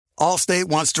Allstate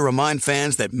wants to remind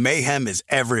fans that mayhem is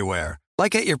everywhere,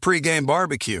 like at your pregame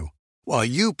barbecue. While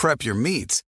you prep your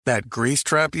meats, that grease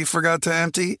trap you forgot to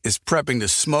empty is prepping to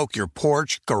smoke your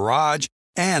porch, garage,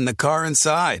 and the car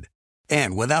inside.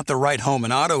 And without the right home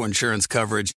and auto insurance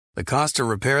coverage, the cost to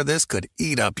repair this could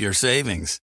eat up your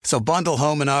savings. So bundle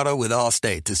home and auto with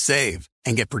Allstate to save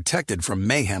and get protected from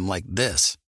mayhem like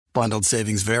this. Bundled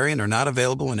savings vary and are not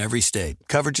available in every state.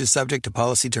 Coverage is subject to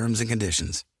policy terms and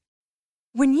conditions.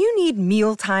 When you need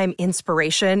mealtime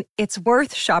inspiration, it's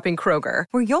worth shopping Kroger,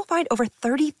 where you'll find over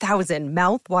 30,000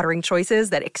 mouth-watering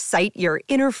choices that excite your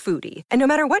inner foodie. And no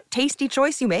matter what tasty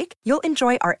choice you make, you'll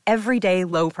enjoy our everyday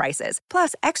low prices,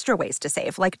 plus extra ways to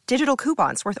save, like digital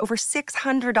coupons worth over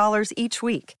 $600 each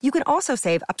week. You can also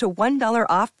save up to $1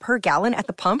 off per gallon at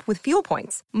the pump with fuel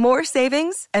points. More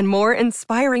savings and more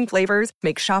inspiring flavors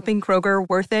make shopping Kroger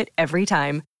worth it every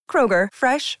time. Kroger,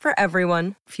 fresh for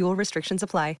everyone. Fuel restrictions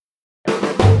apply.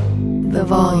 The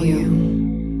volume.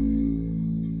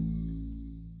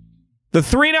 The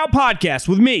 3 and Out podcast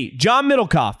with me, John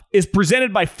Middlecoff, is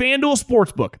presented by FanDuel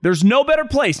Sportsbook. There's no better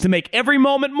place to make every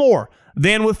moment more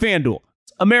than with FanDuel.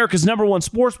 America's #1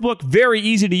 sportsbook, very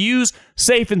easy to use,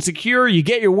 safe and secure. You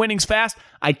get your winnings fast.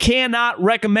 I cannot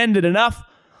recommend it enough.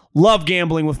 Love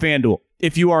gambling with FanDuel.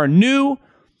 If you are new,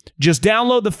 just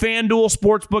download the FanDuel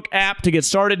Sportsbook app to get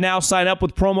started now. Sign up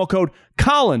with promo code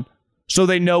Colin so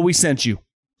they know we sent you.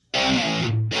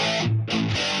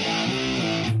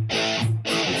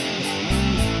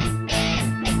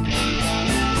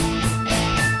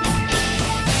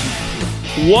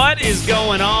 What is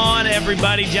going on,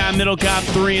 everybody? John Middlecoff,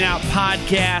 3 and Out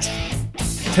podcast.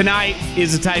 Tonight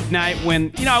is the type of night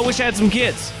when, I wish I had some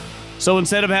kids. So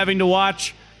instead of having to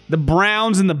watch the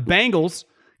Browns and the Bengals,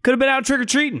 could have been out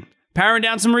trick-or-treating, powering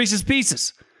down some Reese's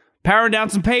Pieces, powering down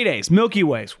some Paydays, Milky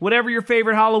Ways, whatever your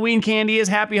favorite Halloween candy is.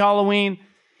 Happy Halloween.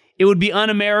 It would be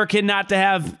un-American not to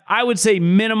have, I would say,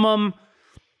 minimum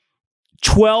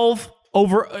 12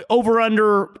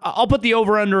 over-under. I'll put the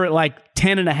over-under at like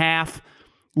 10 and a half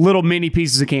little mini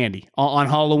pieces of candy on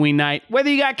Halloween night, whether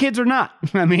you got kids or not.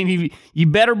 I mean, you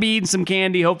better be eating some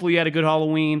candy. Hopefully you had a good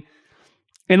Halloween.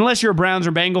 Unless you're a Browns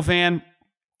or Bengal fan.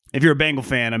 If you're a Bengal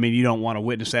fan, I mean, you don't want to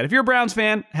witness that. If you're a Browns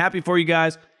fan, happy for you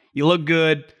guys. You look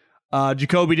good.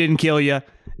 Jacoby didn't kill you.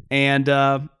 And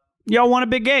y'all won a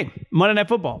big game, Monday Night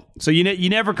Football. So you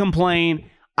never complain.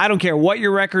 I don't care what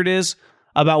your record is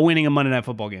about winning a Monday Night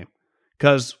Football game.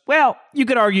 Because, well, you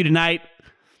could argue tonight,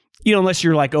 unless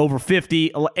you're like over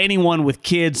 50, anyone with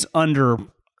kids under,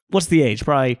 what's the age?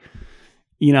 Probably,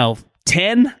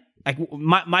 10? Like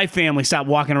my family stopped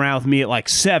walking around with me at like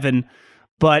 7.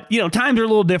 But, times are a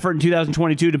little different in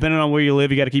 2022, depending on where you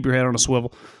live. You got to keep your head on a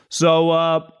swivel.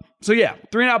 So yeah,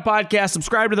 3 and Out podcast.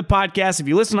 Subscribe to the podcast. If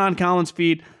you listen on Colin's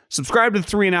feed, subscribe to the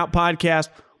 3 and Out podcast.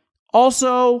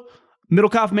 Also,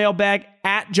 Middlecoff mailbag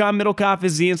at John Middlecoff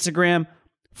is the Instagram.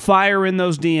 Fire in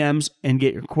those DMs and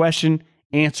get your question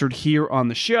answered here on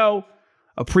the show.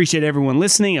 Appreciate everyone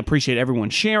listening. Appreciate everyone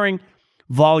sharing.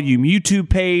 Volume YouTube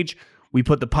page. We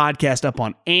put the podcast up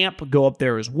on AMP. Go up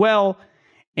there as well.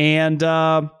 And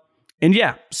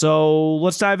yeah, so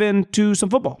let's dive into some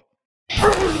football.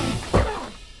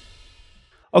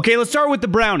 Okay, let's start with the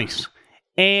Brownies.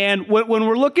 And when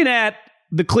we're looking at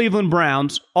the Cleveland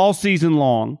Browns all season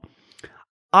long,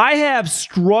 I have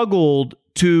struggled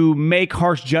to make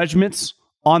harsh judgments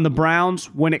on the Browns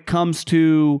when it comes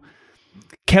to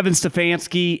Kevin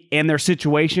Stefanski and their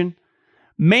situation,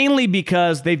 mainly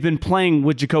because they've been playing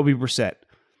with Jacoby Brissett.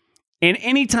 And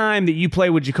any time that you play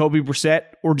with Jacoby Brissett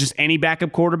or just any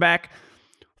backup quarterback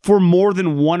for more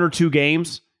than 1 or 2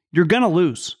 games, you're going to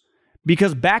lose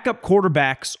because backup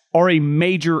quarterbacks are a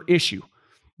major issue.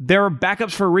 They're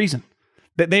backups for a reason,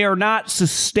 that they are not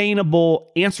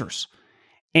sustainable answers.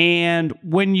 And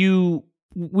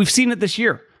we've seen it this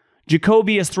year.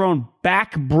 Jacoby has thrown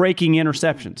back-breaking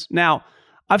interceptions. Now,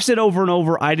 I've said over and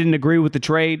over, I didn't agree with the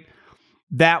trade.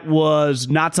 That was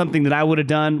not something that I would have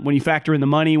done when you factor in the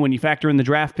money, when you factor in the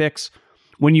draft picks,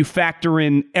 when you factor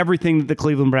in everything that the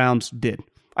Cleveland Browns did.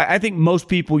 I think most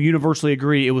people universally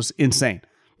agree it was insane.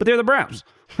 But they're the Browns.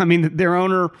 I mean, their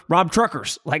owner, Rob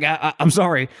Truckers. Like, I'm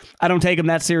sorry, I don't take them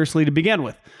that seriously to begin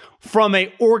with. From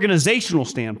an organizational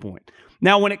standpoint.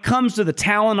 Now, when it comes to the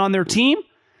talent on their team,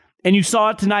 and you saw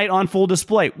it tonight on full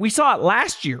display. We saw it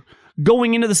last year.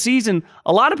 Going into the season,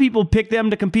 a lot of people picked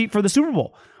them to compete for the Super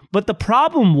Bowl. But the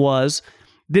problem was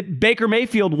that Baker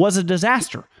Mayfield was a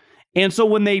disaster. And so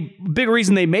big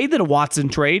reason they made the Watson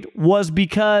trade was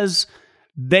because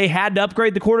they had to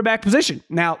upgrade the quarterback position.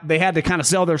 Now, they had to kind of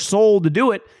sell their soul to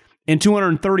do it in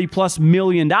 $230+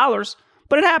 million,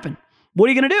 but it happened. What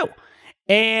are you going to do?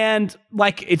 And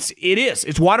like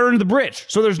it's water under the bridge.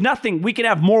 So there's nothing, we can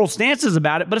have moral stances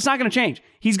about it, but it's not going to change.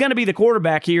 He's going to be the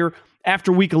quarterback here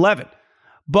after week 11.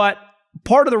 But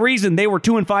part of the reason they were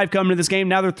 2-5 coming to this game,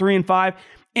 now they're 3-5,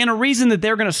 and a reason that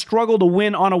they're going to struggle to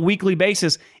win on a weekly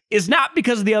basis is not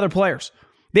because of the other players.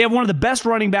 They have one of the best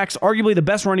running backs, arguably the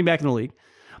best running back in the league.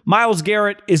 Myles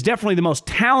Garrett is definitely the most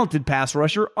talented pass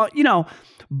rusher.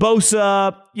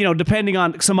 Bosa, depending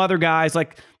on some other guys,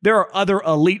 like there are other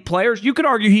elite players. You could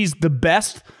argue he's the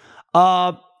best,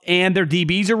 and their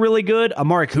DBs are really good.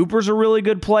 Amari Cooper's a really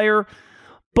good player.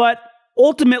 But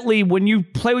ultimately, when you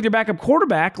play with your backup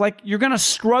quarterback, like you're going to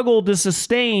struggle to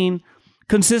sustain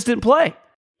consistent play.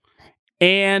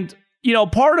 And,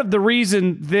 part of the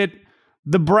reason that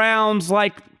the Browns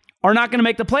are not going to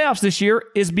make the playoffs this year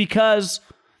is because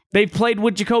they've played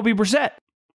with Jacoby Brissett.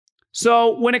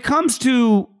 So when it comes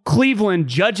to Cleveland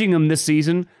judging them this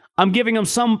season, I'm giving them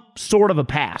some sort of a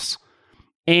pass.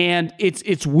 And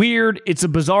it's weird. It's a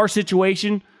bizarre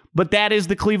situation, but that is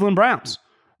the Cleveland Browns.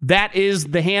 That is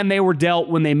the hand they were dealt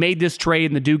when they made this trade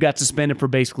and the dude got suspended for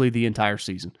basically the entire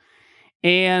season.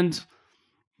 And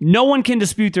no one can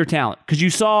dispute their talent because you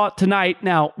saw tonight.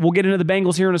 Now, we'll get into the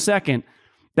Bengals here in a second.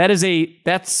 They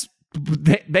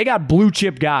got blue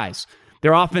chip guys.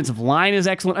 Their offensive line is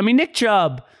excellent. I mean, Nick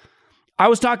Chubb, I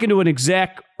was talking to an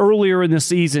exec earlier in the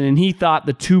season, and he thought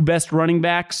the two best running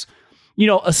backs,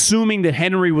 assuming that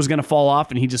Henry was going to fall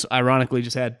off, and he just ironically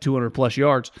just had 200-plus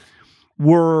yards,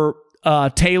 were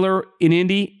Taylor in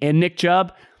Indy and Nick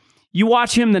Chubb. You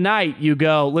watch him tonight, you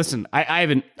go, listen,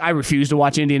 I refuse to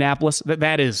watch Indianapolis.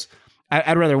 That is,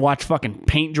 I'd rather watch fucking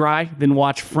paint dry than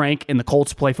watch Frank and the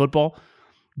Colts play football.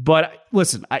 But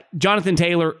listen, Jonathan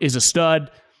Taylor is a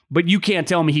stud, but you can't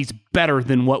tell me he's better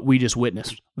than what we just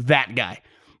witnessed. That guy.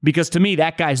 Because to me,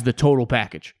 that guy's the total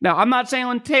package. Now, I'm not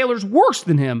saying Taylor's worse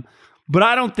than him, but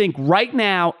I don't think right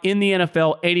now in the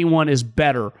NFL anyone is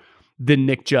better than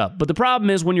Nick Chubb. But the problem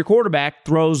is when your quarterback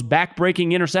throws back-breaking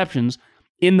interceptions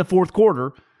in the fourth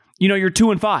quarter, you're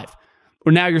 2-5.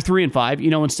 Or now you're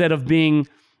 3-5, instead of being,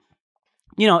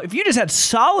 if you just had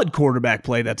solid quarterback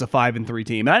play, that's a 5-3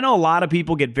 team. And I know a lot of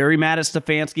people get very mad at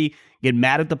Stefanski, get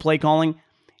mad at the play calling.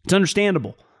 It's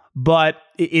understandable, but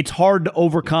it's hard to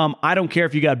overcome. I don't care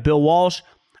if you got Bill Walsh.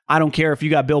 I don't care if you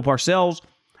got Bill Parcells.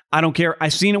 I don't care.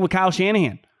 I've seen it with Kyle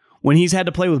Shanahan. When he's had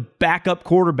to play with backup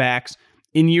quarterbacks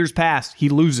in years past, he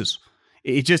loses.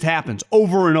 It just happens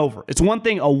over and over. It's one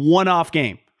thing, a one-off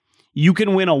game. You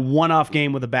can win a one-off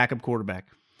game with a backup quarterback.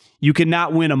 You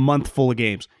cannot win a month full of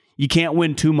games. You can't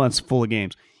win 2 months full of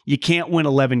games. You can't win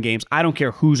 11 games. I don't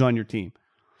care who's on your team.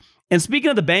 And speaking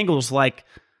of the Bengals,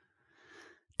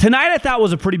 tonight I thought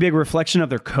was a pretty big reflection of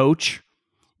their coach.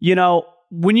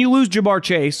 When you lose Ja'Marr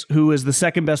Chase, who is the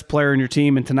second best player in your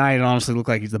team, and tonight it honestly looked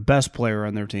like he's the best player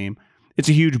on their team, it's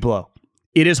a huge blow.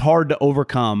 It is hard to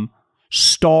overcome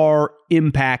star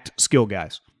impact skill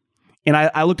guys. And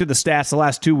I looked at the stats the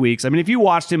last 2 weeks. I mean, if you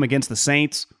watched him against the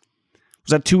Saints,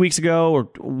 was that 2 weeks ago or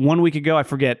 1 week ago? I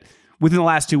forget. Within the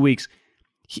last 2 weeks,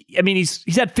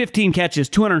 he's had 15 catches,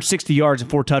 260 yards, and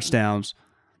 4 touchdowns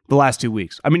the last 2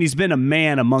 weeks. I mean, he's been a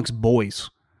man amongst boys.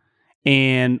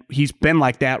 And he's been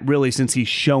like that really since he's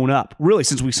shown up, really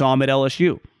since we saw him at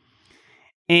LSU.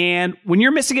 And when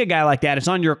you're missing a guy like that, it's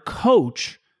on your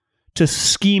coach to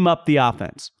scheme up the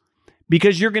offense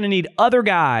because you're going to need other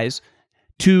guys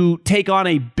to take on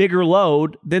a bigger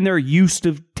load than they're used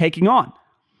to taking on.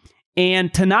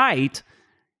 And tonight,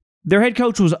 their head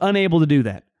coach was unable to do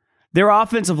that. Their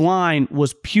offensive line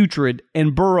was putrid,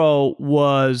 and Burrow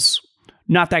was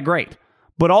not that great.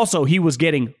 But also, he was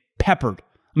getting peppered.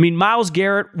 I mean, Myles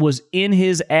Garrett was in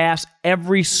his ass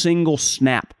every single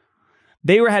snap.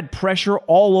 They had pressure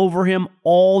all over him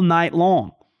all night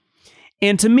long.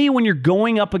 And to me, when you're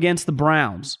going up against the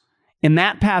Browns in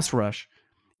that pass rush,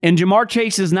 and Ja'Marr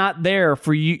Chase is not there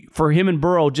for him and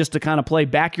Burrow just to kind of play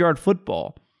backyard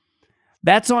football,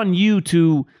 that's on you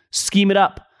to scheme it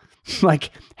up.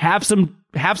 Have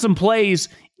some plays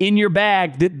in your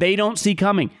bag that they don't see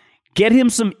coming. Get him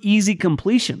some easy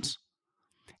completions.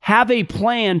 Have a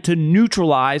plan to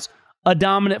neutralize a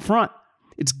dominant front.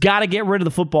 It's got to get rid of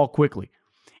the football quickly.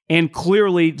 And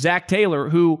clearly, Zach Taylor,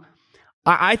 who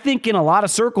I think in a lot of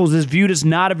circles is viewed as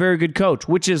not a very good coach,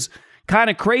 which is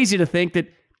kind of crazy to think that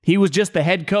he was just the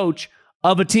head coach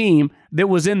of a team that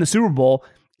was in the Super Bowl,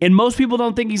 and most people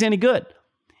don't think he's any good.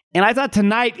 And I thought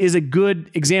tonight is a good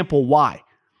example why.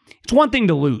 It's one thing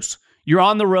to lose. You're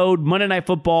on the road, Monday Night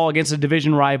Football against a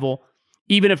division rival,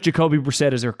 even if Jacoby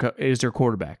Brissett is their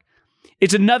quarterback.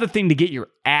 It's another thing to get your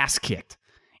ass kicked.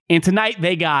 And tonight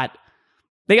they got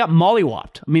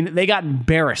mollywopped. I mean, they got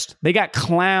embarrassed. They got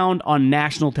clowned on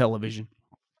national television.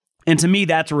 And to me,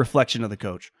 that's a reflection of the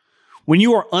coach. When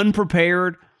you are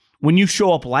unprepared, when you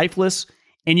show up lifeless,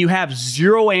 and you have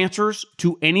zero answers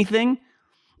to anything,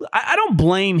 I don't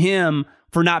blame him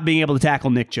for not being able to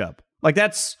tackle Nick Chubb. Like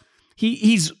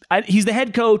he's the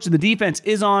head coach, and the defense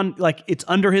is on, like, it's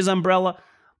under his umbrella,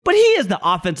 but he is the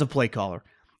offensive play caller.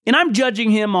 And I'm judging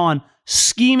him on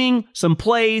scheming some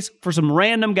plays for some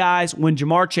random guys when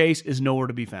Ja'Marr Chase is nowhere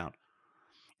to be found.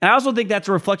 And I also think that's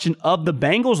a reflection of the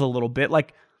Bengals a little bit.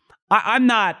 Like, I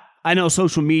know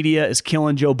social media is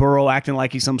killing Joe Burrow, acting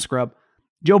like he's some scrub.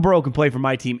 Joe Burrow can play for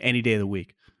my team any day of the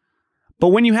week. But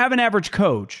when you have an average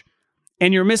coach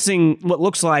and you're missing what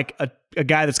looks like a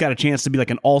guy that's got a chance to be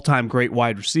like an all-time great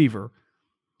wide receiver,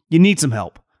 you need some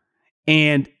help.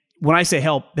 And when I say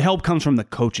help, the help comes from the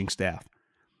coaching staff.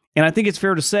 And I think it's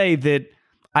fair to say that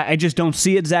I just don't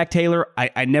see it, Zach Taylor.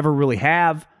 I never really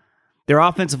have. Their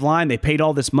offensive line, they paid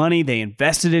all this money. They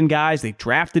invested in guys. They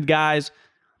drafted guys.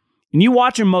 And you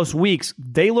watch them most weeks,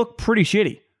 they look pretty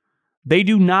shitty. They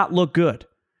do not look good.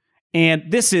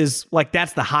 And this is like,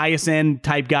 that's the highest end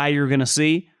type guy you're going to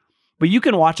see. But you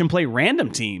can watch him play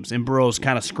random teams and Burrow's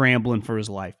kind of scrambling for his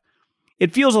life.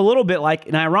 It feels a little bit like,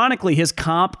 and ironically, his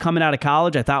comp coming out of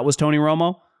college, I thought was Tony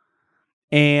Romo.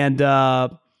 And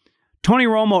Tony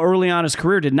Romo early on in his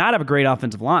career did not have a great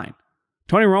offensive line.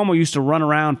 Tony Romo used to run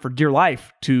around for dear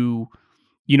life to,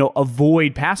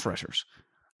 avoid pass rushers.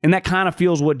 And that kind of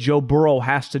feels what Joe Burrow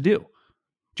has to do.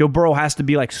 Joe Burrow has to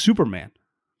be like Superman.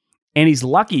 And he's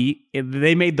lucky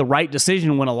they made the right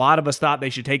decision when a lot of us thought they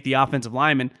should take the offensive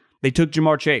lineman. They took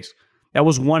Ja'Marr Chase. That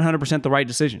was 100% the right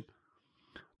decision.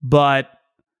 But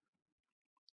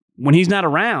when he's not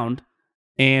around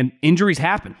and injuries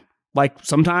happen, like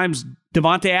sometimes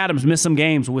Devontae Adams missed some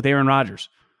games with Aaron Rodgers.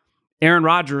 Aaron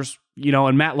Rodgers,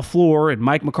 and Matt LaFleur and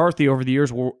Mike McCarthy over the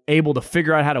years were able to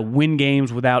figure out how to win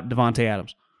games without Devontae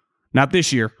Adams. Not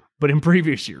this year, but in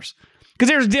previous years. Because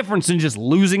there's a difference in just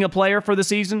losing a player for the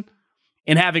season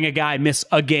and having a guy miss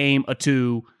a game, a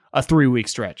 3-week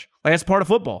stretch. Like, that's part of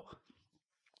football.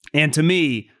 And to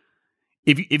me,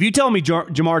 if you tell me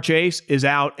Ja'Marr Chase is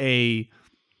out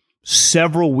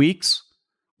several weeks,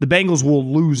 the Bengals will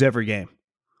lose every game.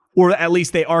 Or at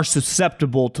least they are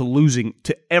susceptible to losing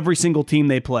to every single team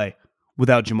they play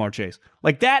without Ja'Marr Chase.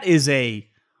 Like, that is a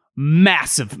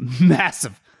massive,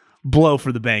 massive blow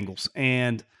for the Bengals.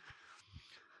 And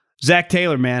Zach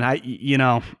Taylor, man, I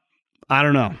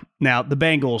don't know. Now, the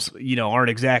Bengals, aren't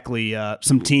exactly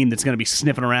some team that's going to be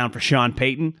sniffing around for Sean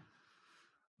Payton.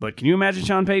 But can you imagine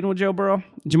Sean Payton with Joe Burrow,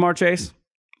 Ja'Marr Chase?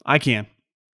 I can.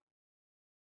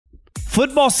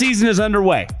 Football season is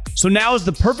underway, so now is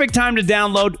the perfect time to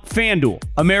download FanDuel,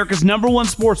 America's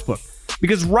 #1 sportsbook.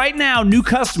 Because right now, new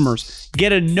customers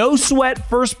get a no-sweat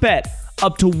first bet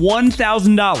up to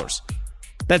 $1,000.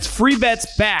 That's free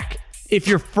bets back if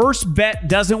your first bet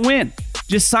doesn't win.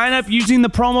 Just sign up using the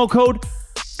promo code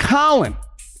Colin.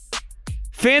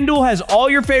 FanDuel has all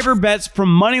your favorite bets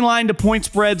from money line to point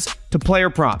spreads to player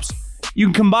props. You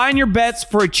can combine your bets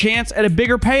for a chance at a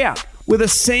bigger payout with a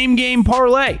same-game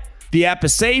parlay. The app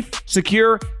is safe,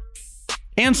 secure,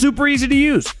 and super easy to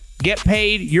use. Get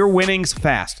paid your winnings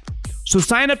fast. So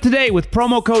sign up today with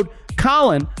promo code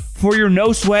Colin for your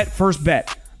no-sweat first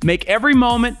bet. Make every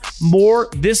moment more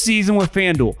this season with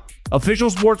FanDuel, official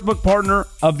sportsbook partner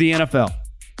of the NFL.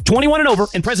 21 and over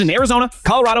and present in Arizona,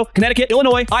 Colorado, Connecticut,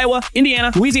 Illinois, Iowa,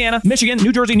 Indiana, Louisiana, Michigan,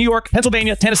 New Jersey, New York,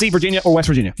 Pennsylvania, Tennessee, Virginia, or West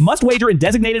Virginia. Must wager in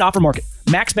designated offer market.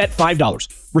 Max bet $5.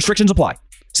 Restrictions apply.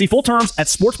 See full terms at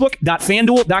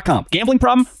sportsbook.fanduel.com. Gambling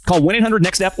problem? Call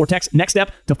 1-800-NEXT-STEP or text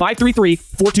NEXT-STEP to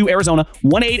 533-42 Arizona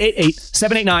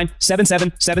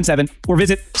 1-888-789-7777 or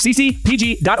visit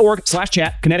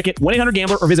ccpg.org/chat Connecticut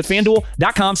 1-800-GAMBLER or visit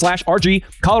fanduel.com/RG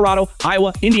Colorado,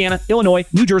 Iowa, Indiana, Illinois,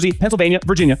 New Jersey, Pennsylvania,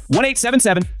 Virginia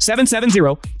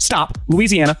 1-877-770-STOP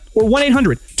Louisiana or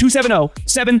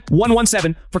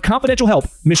 1-800-270-7117 for confidential help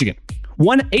Michigan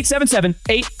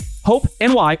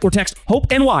 1-877-8-HOPE-NY or text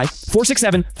HOPE-NY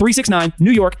 467-369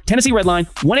 New York, Tennessee Redline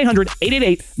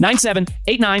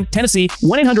 1-800-888-9789 Tennessee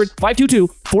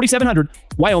 1-800-522-4700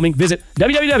 Wyoming. Visit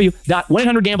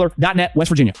www.1800gambler.net West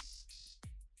Virginia.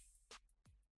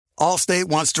 Allstate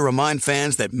wants to remind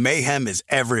fans that mayhem is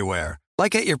everywhere,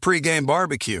 like at your pregame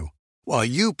barbecue. While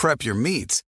you prep your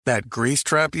meats, that grease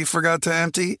trap you forgot to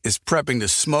empty is prepping to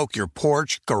smoke your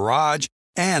porch, garage,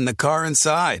 and the car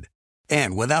inside.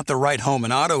 And without the right home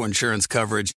and auto insurance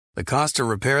coverage, the cost to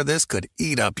repair this could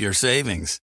eat up your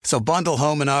savings. So bundle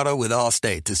home and auto with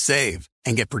Allstate to save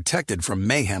and get protected from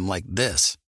mayhem like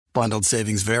this. Bundled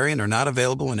savings vary and are not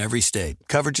available in every state.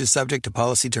 Coverage is subject to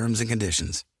policy terms and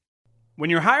conditions. When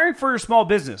you're hiring for your small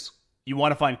business, you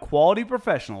want to find quality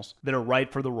professionals that are right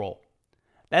for the role.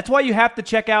 That's why you have to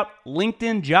check out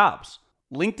LinkedIn Jobs.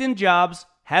 LinkedIn Jobs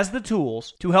has the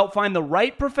tools to help find the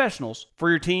right professionals for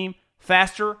your team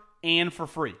faster and for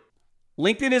free.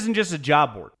 LinkedIn isn't just a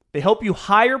job board. They help you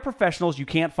hire professionals you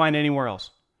can't find anywhere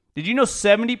else. Did you know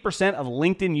 70% of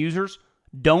LinkedIn users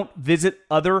don't visit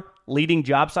other leading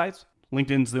job sites?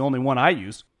 LinkedIn's the only one I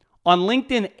use. On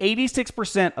LinkedIn,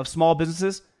 86% of small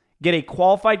businesses get a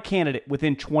qualified candidate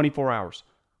within 24 hours.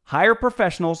 Hire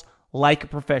professionals like a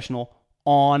professional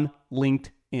on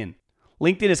LinkedIn.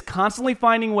 LinkedIn is constantly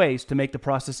finding ways to make the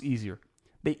process easier.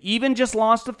 They even just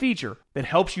launched a feature that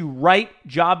helps you write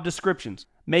job descriptions,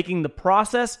 making the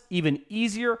process even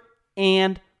easier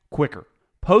and quicker.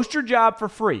 Post your job for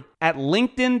free at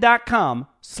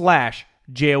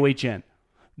linkedin.com/JOHN.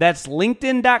 That's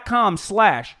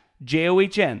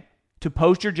linkedin.com/JOHN to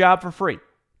post your job for free.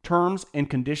 Terms and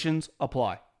conditions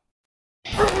apply.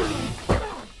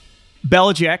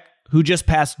 Belichick, who just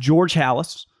passed George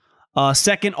Halas,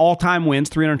 second all-time wins,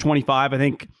 325. I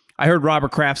think I heard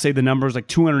Robert Kraft say the numbers like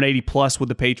 280 plus with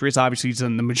the Patriots. Obviously, he's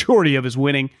done the majority of his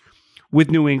winning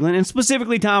with New England, and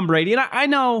specifically Tom Brady. And I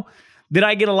know that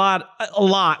I get a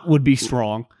lot would be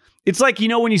strong. It's like,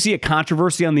 when you see a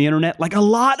controversy on the internet, like a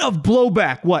lot of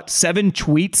blowback, 7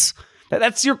 tweets?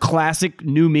 That's your classic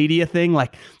new media thing.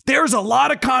 Like, there's a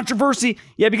lot of controversy.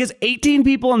 Yeah, because 18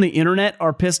 people on the internet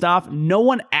are pissed off. No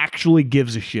one actually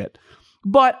gives a shit.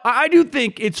 But I do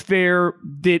think it's fair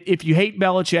that if you hate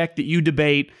Belichick, that you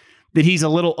debate that he's a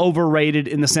little overrated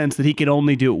in the sense that he can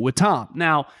only do it with Tom.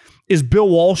 Now, is Bill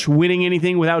Walsh winning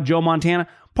anything without Joe Montana?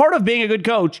 Part of being a good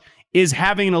coach is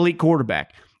having an elite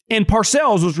quarterback. And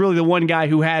Parcells was really the one guy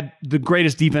who had the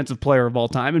greatest defensive player of all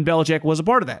time, and Belichick was a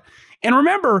part of that. And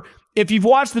remember, if you've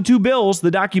watched The Two Bills,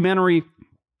 the documentary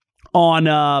on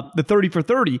the 30 for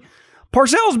 30,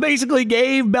 Parcells basically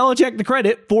gave Belichick the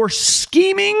credit for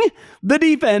scheming the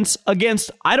defense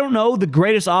against, the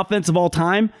greatest offense of all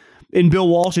time in Bill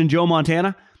Walsh and Joe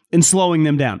Montana and slowing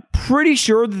them down. Pretty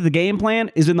sure that the game plan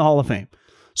is in the Hall of Fame.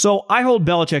 So I hold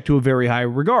Belichick to a very high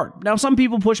regard. Now, some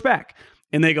people push back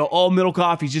and they go,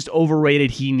 Middlecoff, he's just overrated.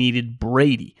 He needed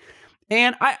Brady.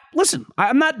 And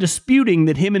I'm not disputing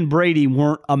that him and Brady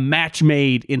weren't a match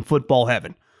made in football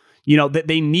heaven. That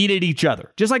they needed each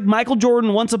other. Just like Michael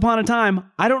Jordan once upon a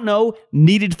time,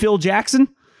 needed Phil Jackson.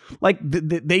 Like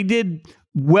they did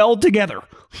well together,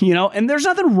 and there's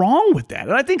nothing wrong with that.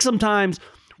 And I think sometimes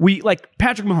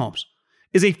Patrick Mahomes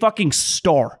is a fucking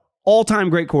star, all-time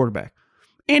great quarterback.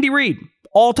 Andy Reid,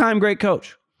 all-time great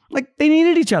coach. Like, they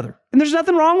needed each other, and there's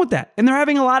nothing wrong with that. And they're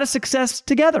having a lot of success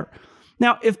together.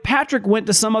 Now, if Patrick went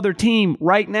to some other team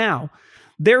right now,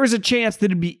 there is a chance that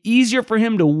it'd be easier for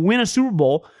him to win a Super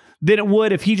Bowl than it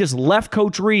would if he just left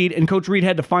Coach Reid and Coach Reid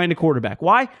had to find a quarterback.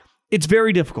 Why? It's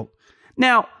very difficult.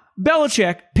 Now,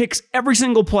 Belichick picks every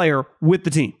single player with the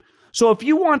team. So if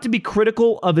you want to be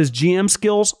critical of his GM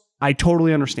skills, I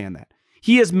totally understand that.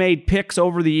 He has made picks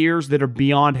over the years that are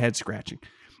beyond head-scratching.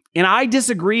 And I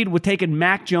disagreed with taking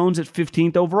Mac Jones at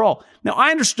 15th overall. Now,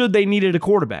 I understood they needed a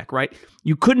quarterback, right?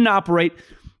 You couldn't operate.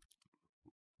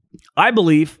 I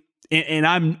believe, and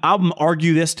I'll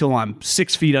argue this till I'm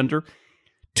 6 feet under,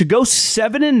 to go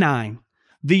 7-9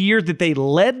 the year that they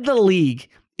led the league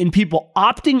in people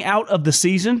opting out of the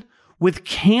season with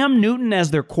Cam Newton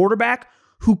as their quarterback,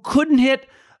 who couldn't hit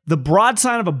the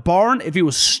broadside of a barn if he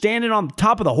was standing on the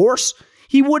top of the horse.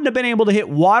 He wouldn't have been able to hit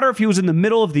water if he was in the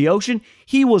middle of the ocean.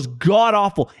 He was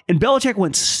god-awful. And Belichick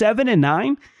went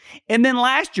 7-9. And then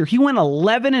last year, he went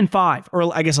 11-5,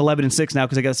 or I guess 11-6 now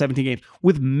because I got 17 games,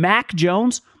 with Mac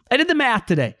Jones. I did the math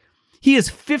today. He is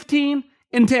 15-10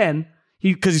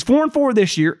 because he's 4-4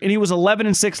 this year, and he was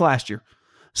 11-6 last year.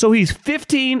 So he's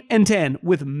 15-10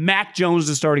 with Mac Jones as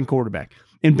the starting quarterback.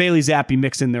 And Bailey Zappi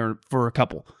mixed in there for a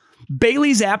couple.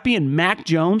 Bailey Zappi and Mac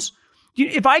Jones.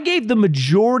 If I gave the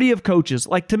majority of coaches,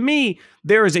 to me,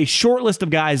 there is a short list of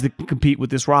guys that can compete with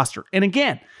this roster. And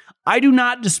again, I do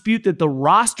not dispute that the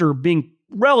roster being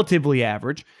relatively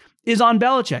average is on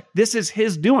Belichick. This is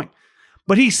his doing.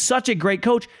 But he's such a great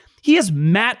coach. He has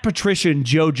Matt Patricia and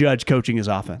Joe Judge coaching his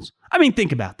offense. I mean,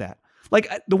 think about that.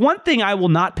 The one thing I will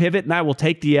not pivot and I will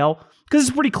take the L, because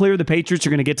it's pretty clear the Patriots are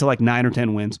going to get to 9 or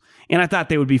 10 wins. And I thought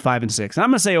they would be 5-6. And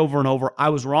I'm going to say over and over, I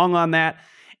was wrong on that.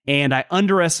 And I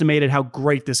underestimated how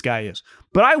great this guy is.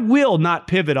 But I will not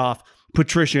pivot off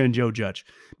Patricia and Joe Judge.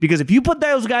 Because if you put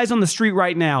those guys on the street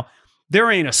right now,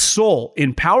 there ain't a soul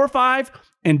in Power 5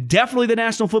 and definitely the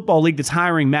National Football League that's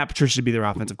hiring Matt Patricia to be their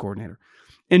offensive coordinator.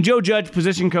 And Joe Judge,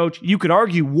 position coach, you could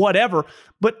argue whatever,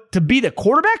 but to be the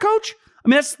quarterback coach, I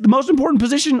mean, that's the most important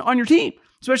position on your team,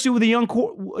 especially with a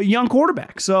young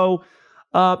quarterback. So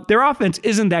their offense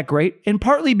isn't that great, and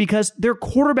partly because their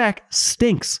quarterback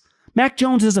stinks. Mac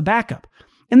Jones is a backup.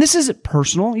 And this isn't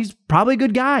personal. He's probably a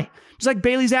good guy. Just like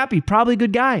Bailey Zappi, probably a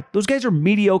good guy. Those guys are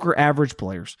mediocre average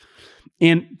players.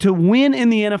 And to win in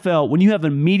the NFL when you have a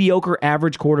mediocre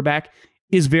average quarterback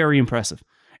is very impressive.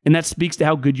 And that speaks to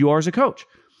how good you are as a coach.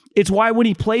 It's why when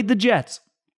he played the Jets,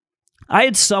 I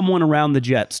had someone around the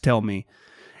Jets tell me,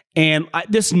 and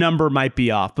this number might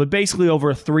be off, but basically over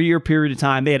a 3-year period of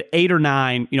time, they had 8 or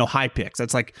 9, high picks.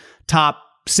 That's like top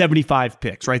 75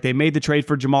 picks, right? They made the trade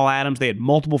for Jamal Adams. They had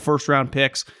multiple first-round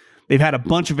picks. They've had a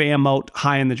bunch of ammo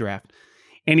high in the draft.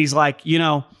 And he's like,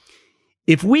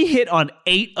 if we hit on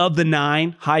 8 of the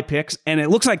 9 high picks, and it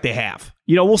looks like they have,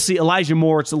 we'll see. Elijah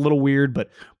Moore, it's a little weird, but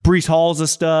Breece Hall's a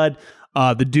stud.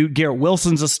 The dude Garrett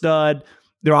Wilson's a stud.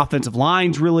 Their offensive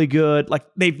line's really good. Like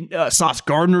Sauce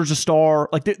Gardner's a star.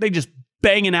 Like they just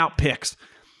banging out picks.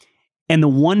 And the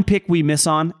one pick we miss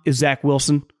on is Zach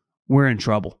Wilson. We're in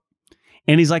trouble.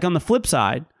 And he's like, on the flip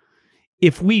side,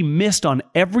 if we missed on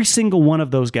every single one of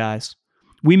those guys,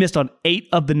 we missed on 8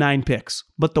 of the 9 picks,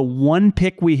 but the one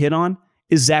pick we hit on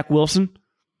is Zach Wilson,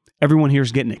 everyone here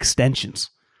is getting extensions.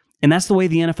 And that's the way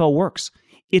the NFL works.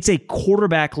 It's a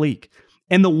quarterback league.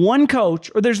 And the one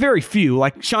coach, or there's very few,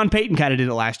 like Sean Payton kind of did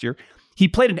it last year. He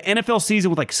played an NFL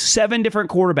season with like 7 different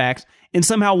quarterbacks and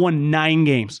somehow won 9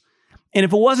 games. And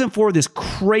if it wasn't for this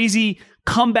crazy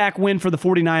comeback win for the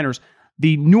 49ers,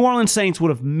 the New Orleans Saints would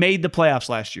have made the playoffs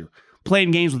last year,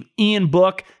 playing games with Ian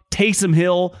Book, Taysom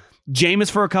Hill, Jameis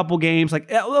for a couple games. Like,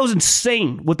 that was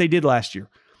insane what they did last year.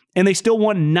 And they still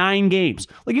won 9 games.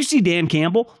 Like, you see Dan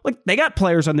Campbell, like, they got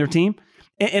players on their team,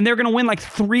 and they're going to win like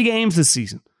 3 games this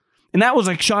season. And that was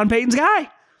like Sean Payton's guy.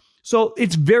 So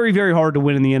it's very, very hard to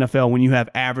win in the NFL when you have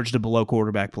average to below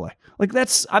quarterback play. Like,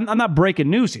 I'm not breaking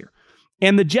news here.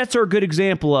 And the Jets are a good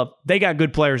example of, they got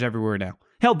good players everywhere now.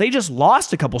 Hell, they just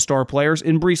lost a couple star players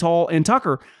in Breece Hall and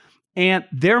Tucker, and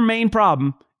their main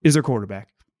problem is their quarterback.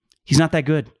 He's not that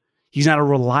good. He's not a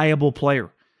reliable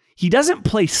player. He doesn't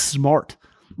play smart.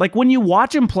 Like, when you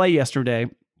watch him play yesterday,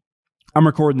 I'm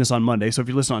recording this on Monday, so if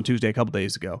you listen on Tuesday a couple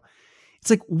days ago, it's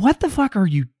like, what the fuck are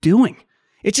you doing?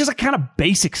 It's just like kind of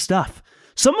basic stuff.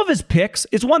 Some of his picks,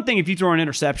 it's one thing if you throw an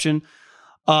interception.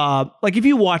 Like if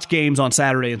you watch games on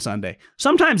Saturday and Sunday,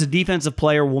 sometimes a defensive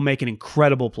player will make an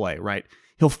incredible play, right?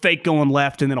 He'll fake going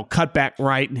left and then he'll cut back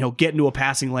right and he'll get into a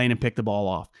passing lane and pick the ball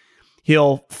off.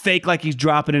 He'll fake like he's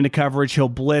dropping into coverage. He'll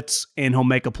blitz and he'll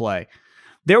make a play.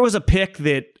 There was a pick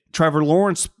that Trevor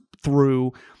Lawrence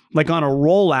threw like on a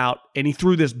rollout, and he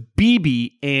threw this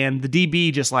BB, and the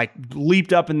DB just like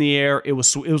leaped up in the air. It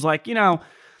was like,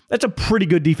 that's a pretty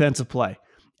good defensive play.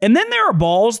 And then there are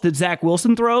balls that Zach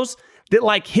Wilson throws that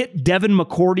like hit Devin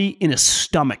McCourty in his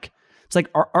stomach. It's like,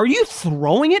 are you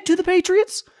throwing it to the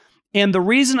Patriots? And the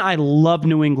reason I love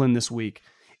New England this week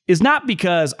is not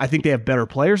because I think they have better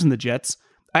players than the Jets.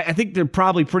 I think they're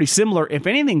probably pretty similar. If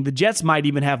anything, the Jets might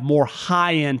even have more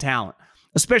high-end talent,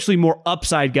 especially more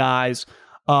upside guys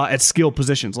at skill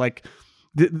positions. Like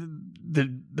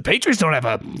the Patriots don't have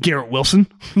a Garrett Wilson.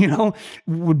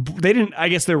 They didn't. I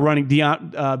guess their running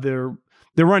their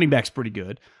running back's pretty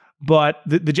good, but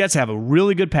the Jets have a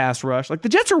really good pass rush. Like, the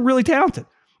Jets are really talented,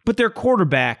 but their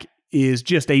quarterback is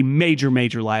just a major,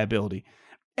 major liability.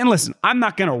 And listen, I'm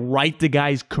not going to write the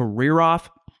guy's career off,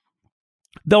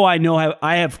 though I know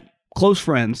I have close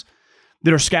friends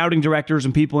that are scouting directors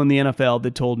and people in the NFL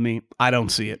that told me, I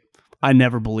don't see it. I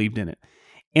never believed in it.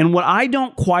 And what I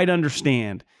don't quite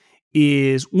understand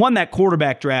is, one, that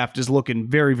quarterback draft is looking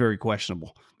very, very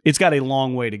questionable. It's got a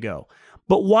long way to go.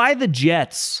 But why the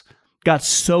Jets got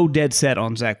so dead set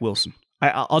on Zach Wilson,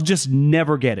 I'll just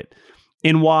never get it.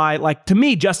 And why, like, to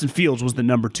me, Justin Fields was the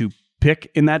number 2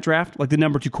 pick in that draft, like the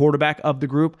number 2 quarterback of the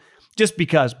group, just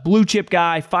because blue chip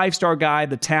guy, 5-star guy,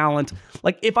 the talent.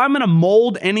 Like, if I'm going to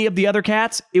mold any of the other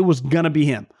cats, it was going to be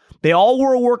him. They all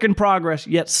were a work in progress,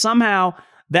 yet somehow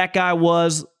that guy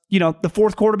was, the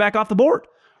 4th quarterback off the board,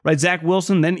 right? Zach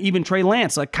Wilson, then even Trey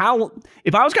Lance. Like,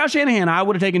 if I was Kyle Shanahan, I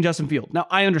would have taken Justin Fields. Now,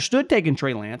 I understood taking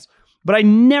Trey Lance, but I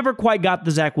never quite got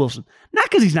the Zach Wilson. Not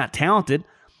because he's not talented.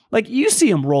 Like, you see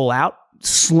him roll out,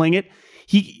 sling it.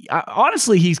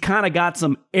 Honestly, he's kind of got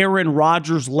some Aaron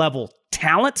Rodgers level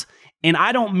talent. And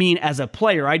I don't mean as a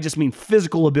player, I just mean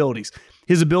physical abilities.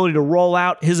 His ability to roll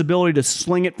out, his ability to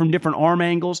sling it from different arm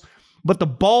angles. But the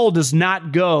ball does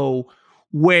not go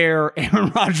where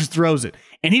Aaron Rodgers throws it.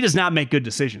 And he does not make good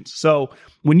decisions. So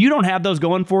when you don't have those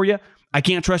going for you, I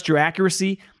can't trust your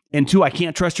accuracy. And 2, I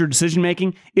can't trust your decision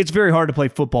making. It's very hard to play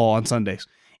football on Sundays.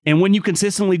 And when you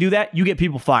consistently do that, you get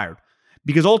people fired.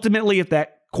 Because ultimately, if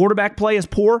that quarterback play is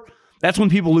poor, that's when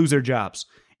people lose their jobs.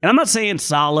 And I'm not saying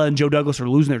Saleh and Joe Douglas are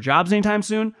losing their jobs anytime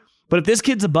soon, but if this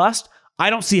kid's a bust, I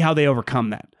don't see how they overcome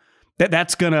that.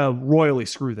 That's going to royally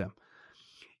screw them.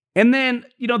 And then,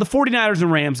 the 49ers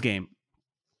and Rams game.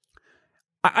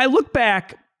 I look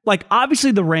back,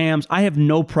 obviously the Rams, I have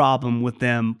no problem with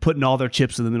them putting all their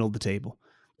chips in the middle of the table.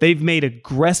 They've made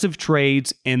aggressive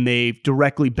trades, and they've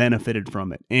directly benefited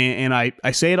from it. And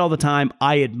I say it all the time,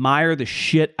 I admire the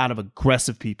shit out of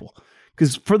aggressive people.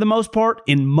 Because for the most part,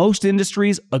 in most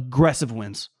industries, aggressive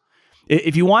wins.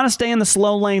 If you want to stay in the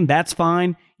slow lane, that's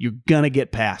fine. You're going to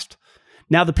get passed.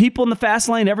 Now, the people in the fast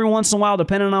lane, every once in a while,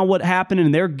 depending on what happened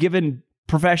in their given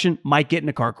profession, might get in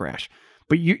a car crash.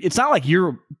 But it's not like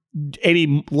you're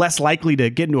any less likely to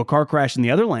get into a car crash in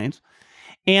the other lanes.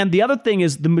 And the other thing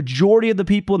is the majority of the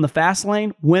people in the fast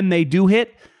lane, when they do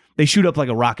hit, they shoot up like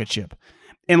a rocket ship.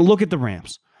 And look at the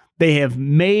Rams. They have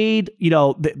made,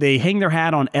 they hang their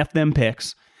hat on F them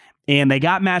picks, and they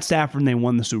got Matt Stafford and they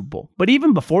won the Super Bowl. But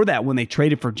even before that, when they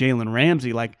traded for Jalen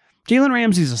Ramsey, Jalen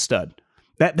Ramsey's a stud.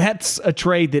 That's a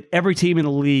trade that every team in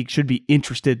the league should be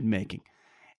interested in making.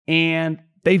 And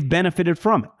they've benefited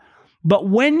from it. But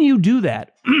when you do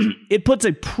that, it puts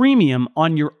a premium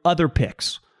on your other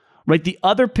picks, right? The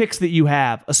other picks that you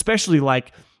have, especially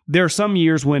there are some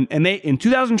years when, and they in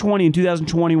 2020 and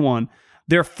 2021,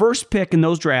 their first pick in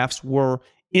those drafts were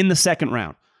in the second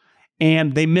round,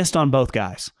 and they missed on both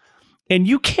guys. And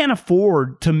you can't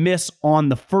afford to miss on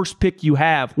the first pick you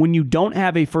have when you don't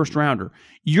have a first rounder.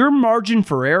 Your margin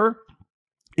for error,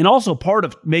 and also part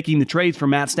of making the trades for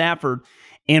Matt Stafford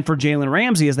and for Jalen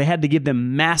Ramsey, is they had to give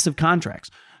them massive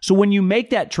contracts. So when you make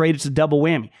that trade, it's a double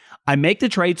whammy. I make the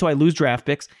trade so I lose draft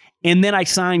picks, and then I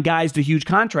sign guys to huge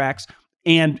contracts.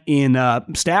 And in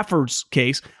Stafford's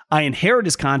case, I inherit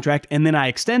his contract, and then I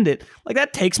extend it.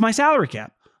 That takes my salary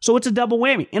cap. So it's a double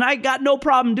whammy. And I got no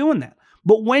problem doing that.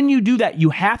 But when you do that, you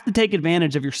have to take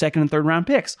advantage of your second and third round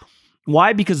picks.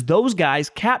 Why? Because those guys'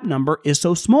 cap number is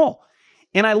so small.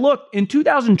 And I looked, in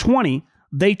 2020,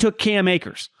 they took Cam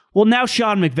Akers. Well, now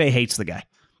Sean McVay hates the guy.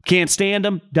 Can't stand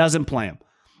him, doesn't play him.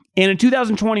 And in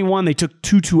 2021, they took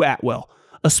Tutu Atwell,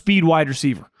 a speed wide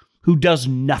receiver who does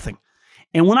nothing.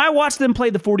 And when I watched them play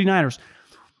the 49ers,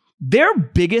 their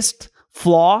biggest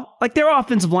flaw, their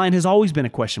offensive line has always been a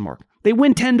question mark. They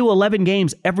win 10 to 11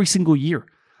 games every single year.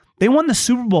 They won the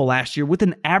Super Bowl last year with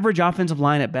an average offensive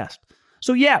line at best.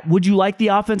 So yeah, would you like the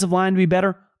offensive line to be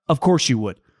better? Of course you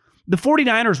would. The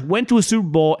 49ers went to a Super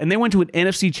Bowl, and they went to an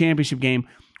NFC Championship game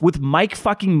with Mike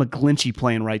fucking McGlinchey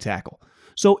playing right tackle.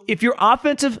 So if your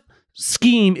offensive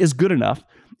scheme is good enough,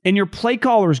 and your play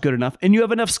caller is good enough, and you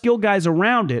have enough skill guys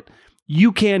around it,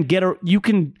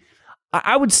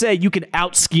 I would say you can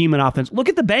out-scheme an offense. Look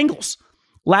at the Bengals.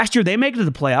 Last year, they made it to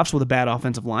the playoffs with a bad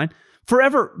offensive line.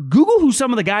 Forever, Google who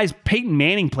some of the guys Peyton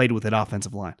Manning played with at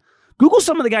offensive line. Google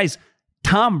some of the guys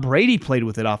Tom Brady played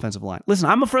with at offensive line. Listen,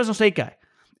 I'm a Fresno State guy.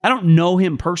 I don't know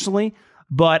him personally,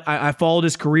 but I followed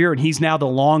his career, and he's now the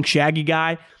long, shaggy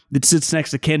guy that sits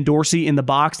next to Ken Dorsey in the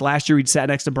box. Last year, he sat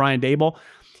next to Brian Daboll.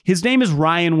 His name is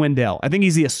Ryan Wendell. I think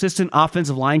he's the assistant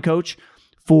offensive line coach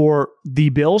for the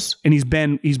Bills, and he's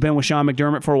been with Sean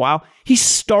McDermott for a while. He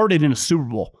started in a Super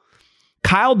Bowl.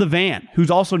 Kyle Devan,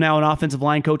 who's also now an offensive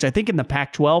line coach, I think in the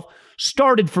Pac-12,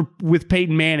 started with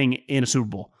Peyton Manning in a Super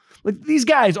Bowl. These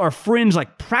guys are fringe,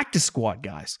 practice squad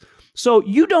guys. So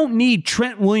you don't need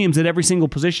Trent Williams at every single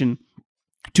position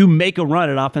to make a run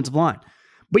at offensive line.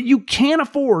 But you can't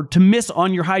afford to miss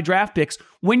on your high draft picks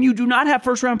when you do not have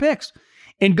first-round picks.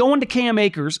 And going to Cam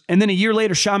Akers, and then a year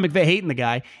later, Sean McVay hating the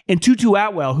guy, and Tutu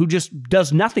Atwell, who just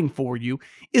does nothing for you,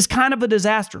 is kind of a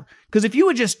disaster. Because if you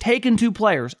had just taken two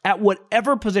players at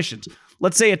whatever positions,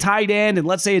 let's say a tight end, and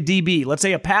let's say a DB, let's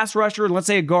say a pass rusher, and let's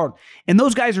say a guard, and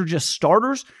those guys are just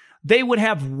starters, they would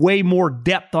have way more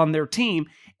depth on their team,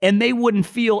 and they wouldn't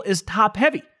feel as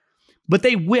top-heavy. But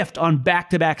they whiffed on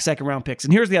back-to-back second-round picks.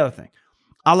 And here's the other thing.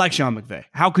 I like Sean McVay.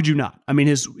 How could you not? I mean,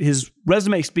 his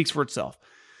resume speaks for itself.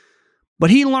 But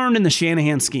he learned in the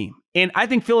Shanahan scheme. And I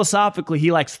think philosophically,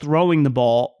 he likes throwing the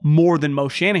ball more than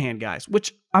most Shanahan guys,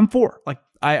 which I'm for.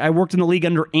 I worked in the league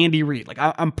under Andy Reid.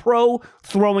 I'm pro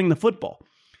throwing the football.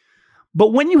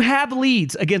 But when you have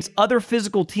leads against other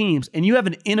physical teams and you have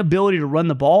an inability to run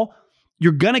the ball,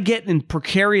 you're going to get in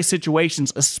precarious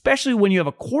situations, especially when you have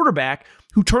a quarterback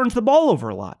who turns the ball over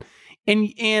a lot.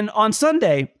 And on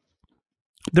Sunday,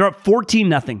 they're up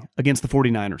 14-0 against the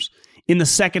 49ers in the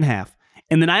second half.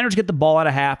 And the Niners get the ball out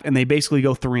of half, and they basically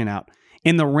go 3 and out.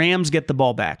 And the Rams get the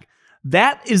ball back.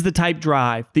 That is the type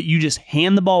drive that you just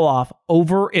hand the ball off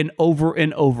over and over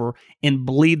and over and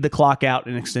bleed the clock out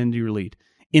and extend your lead.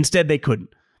 Instead, they couldn't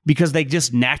because they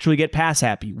just naturally get pass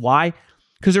happy. Why?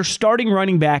 because their starting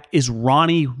running back is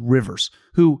Ronnie Rivers,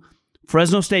 who,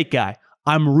 Fresno State guy,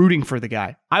 I'm rooting for the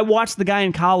guy. I watched the guy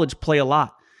in college play a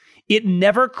lot. It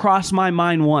never crossed my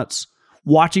mind once,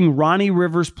 watching Ronnie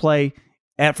Rivers play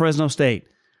at Fresno State,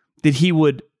 that he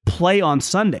would play on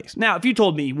Sundays. Now, if you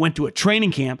told me he went to a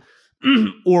training camp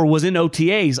or was in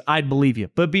OTAs, I'd believe you.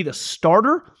 But be the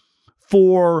starter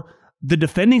for the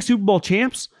defending Super Bowl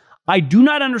champs, I do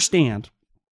not understand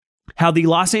how the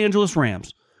Los Angeles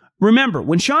Rams, remember,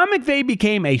 when Sean McVay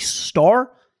became a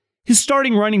star, his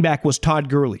starting running back was Todd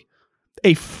Gurley,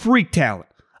 a freak talent,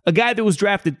 a guy that was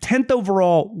drafted 10th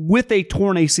overall with a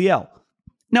torn ACL.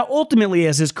 Now, ultimately,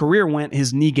 as his career went,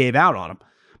 his knee gave out on him.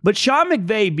 But Sean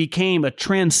McVay became a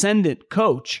transcendent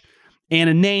coach and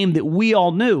a name that we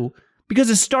all knew because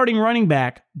his starting running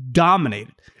back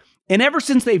dominated. And ever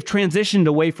since they've transitioned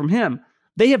away from him,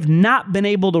 they have not been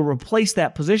able to replace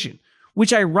that position,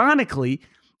 which ironically,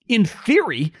 in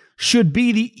theory, should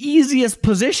be the easiest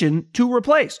position to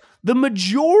replace. The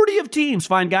majority of teams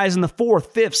find guys in the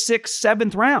 4th, 5th, 6th,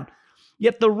 7th round.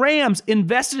 Yet the Rams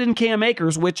invested in Cam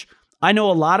Akers, which I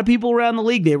know a lot of people around the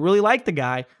league, they really like the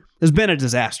guy, has been a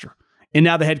disaster. And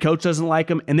now the head coach doesn't like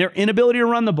him, and their inability to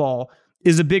run the ball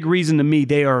is a big reason to me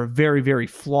they are a very, very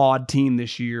flawed team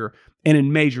this year and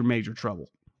in major, major trouble.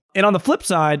 And on the flip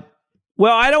side,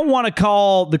 well, I don't want to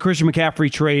call the Christian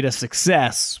McCaffrey trade a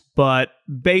success, but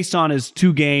based on his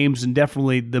 2 games and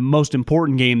definitely the most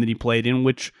important game that he played in,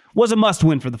 which was a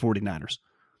must-win for the 49ers,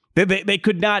 they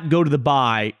could not go to the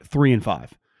bye 3-5.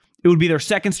 It would be their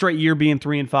second straight year being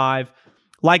 3-5.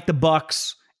 Like the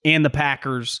Bucs and the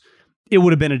Packers, it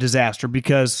would have been a disaster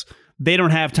because they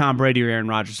don't have Tom Brady or Aaron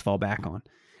Rodgers to fall back on.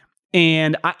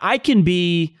 And I can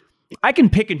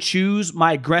pick and choose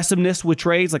my aggressiveness with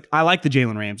trades. Like, I like the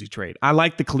Jalen Ramsey trade. I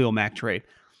like the Khalil Mack trade.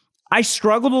 I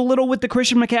struggled a little with the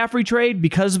Christian McCaffrey trade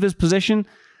because of his position.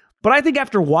 But I think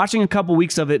after watching a couple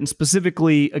weeks of it, and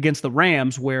specifically against the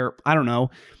Rams, where, I don't know,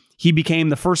 he became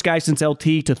the first guy since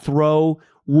LT to throw,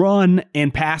 run,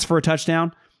 and pass for a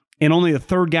touchdown, and only the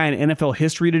 3rd guy in NFL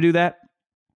history to do that.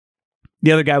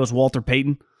 The other guy was Walter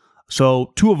Payton.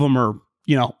 So 2 of them are,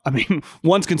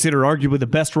 one's considered arguably the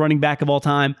best running back of all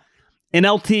time. And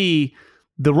LT,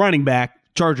 the running back,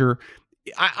 Charger,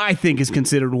 I think is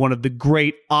considered one of the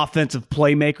great offensive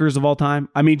playmakers of all time.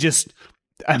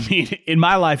 In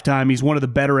my lifetime, he's one of the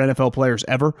better NFL players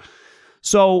ever.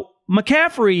 So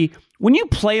McCaffrey, when you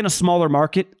play in a smaller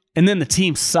market and then the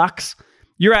team sucks,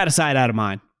 you're out of sight, out of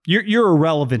mind. You're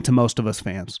irrelevant to most of us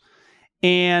fans.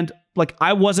 And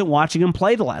I wasn't watching him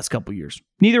play the last couple years.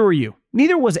 Neither were you.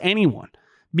 Neither was anyone,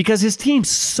 because his team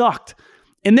sucked.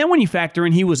 And then when you factor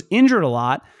in he was injured a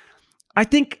lot, I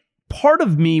think part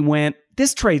of me went,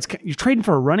 you're trading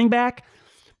for a running back?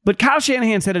 But Kyle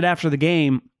Shanahan said it after the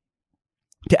game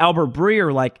to Albert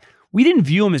Breer, we didn't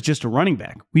view him as just a running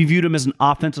back. We viewed him as an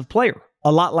offensive player,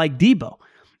 a lot like Debo.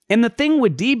 And the thing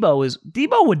with Debo is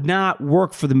Debo would not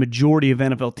work for the majority of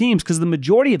NFL teams because the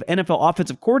majority of NFL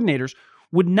offensive coordinators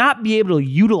would not be able to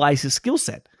utilize his skill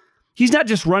set. He's not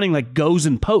just running goes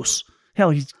and posts.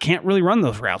 Hell, he can't really run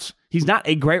those routes. He's not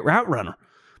a great route runner,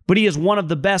 but he is one of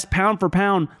the best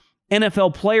pound-for-pound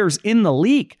NFL players in the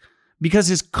league because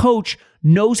his coach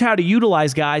knows how to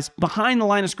utilize guys behind the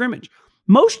line of scrimmage.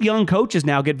 Most young coaches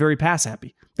now get very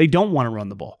pass-happy. They don't want to run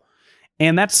the ball.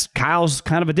 And Kyle's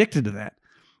kind of addicted to that.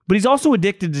 But he's also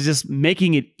addicted to just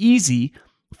making it easy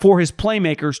for his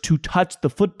playmakers to touch the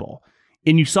football.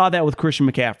 And you saw that with Christian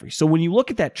McCaffrey. So when you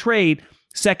look at that trade,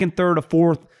 2nd, 3rd, a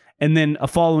 4th, and then a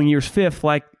following year's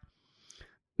 5th,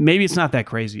 maybe it's not that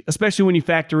crazy, especially when you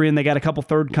factor in they got a couple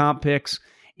 3rd comp picks.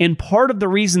 And part of the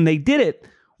reason they did it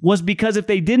was because if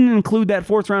they didn't include that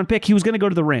 4th round pick, he was going to go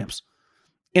to the Rams.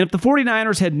 And if the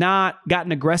 49ers had not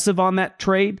gotten aggressive on that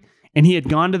trade and he had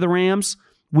gone to the Rams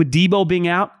with Debo being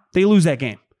out, they lose that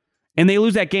game. And they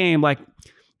lose that game, I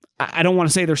don't want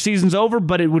to say their season's over,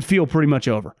 but it would feel pretty much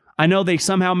over. I know they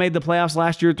somehow made the playoffs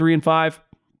last year 3-5.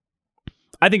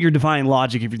 I think you're defying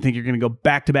logic if you think you're going to go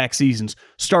back-to-back seasons,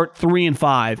 start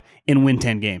 3-5, and win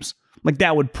 10 games.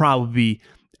 That would probably be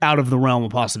out of the realm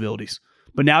of possibilities.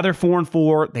 But now they're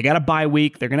 4-4. They got a bye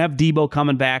week. They're going to have Debo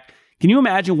coming back. Can you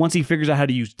imagine once he figures out how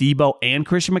to use Debo and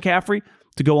Christian McCaffrey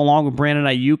to go along with Brandon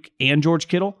Ayuk and George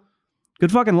Kittle?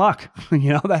 Good fucking luck.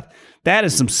 That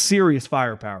is some serious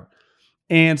firepower.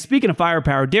 And speaking of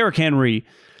firepower, Derrick Henry,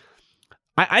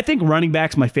 I think running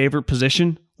back's my favorite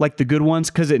position, the good ones,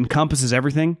 because it encompasses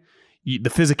everything. The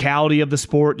physicality of the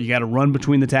sport, you got to run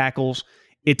between the tackles.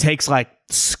 It takes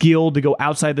skill to go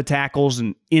outside the tackles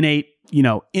and innate,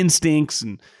 instincts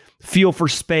and feel for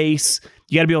space.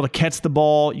 You got to be able to catch the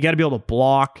ball. You got to be able to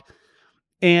block.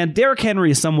 And Derrick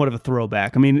Henry is somewhat of a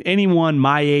throwback. I mean, anyone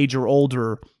my age or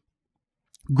older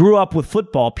grew up with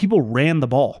football, people ran the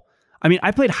ball. I mean,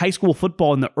 I played high school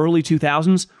football in the early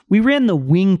 2000s. We ran the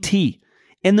wing T.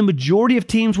 And the majority of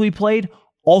teams we played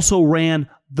also ran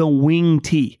the wing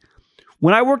T.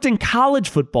 When I worked in college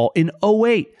football in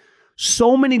 2008,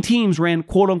 so many teams ran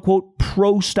quote-unquote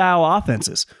pro-style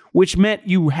offenses, which meant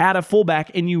you had a fullback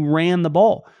and you ran the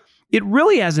ball. It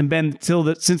really hasn't been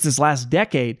since this last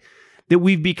decade that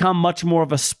we've become much more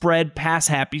of a spread,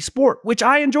 pass-happy sport, which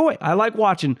I enjoy. I like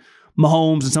watching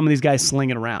Mahomes and some of these guys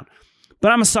slinging around.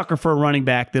 But I'm a sucker for a running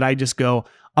back that I just go,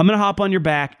 I'm going to hop on your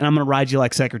back and I'm going to ride you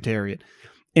like Secretariat.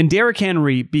 And Derrick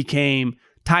Henry became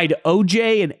tied to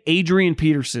OJ and Adrian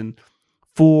Peterson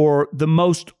for the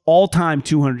most all-time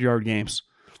 200-yard games.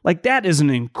 Like, that is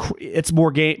it's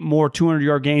more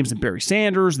 200-yard games than Barry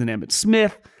Sanders, than Emmitt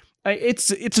Smith.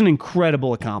 It's an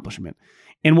incredible accomplishment.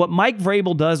 And what Mike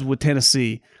Vrabel does with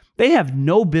Tennessee, they have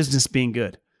no business being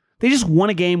good. They just won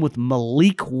a game with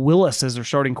Malik Willis as their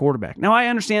starting quarterback. Now, I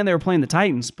understand they were playing the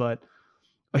Titans, but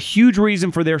a huge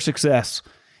reason for their success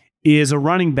is a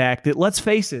running back that, let's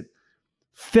face it,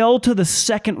 fell to the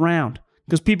second round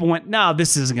because people went, no,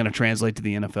 this isn't going to translate to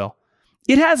the NFL.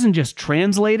 It hasn't just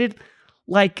translated.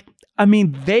 They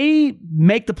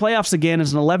make the playoffs again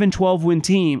as an 11-12 win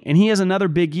team, and he has another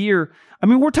big year. I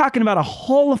mean, we're talking about a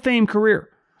Hall of Fame career.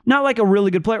 Not like a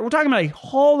really good player. We're talking about a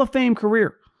Hall of Fame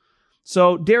career.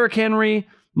 So Derrick Henry,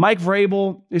 Mike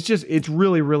Vrabel, it's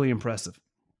really, really impressive.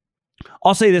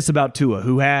 I'll say this about Tua,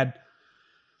 who had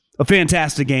a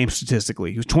fantastic game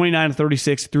statistically. He was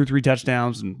 29-36, threw 3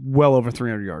 touchdowns, and well over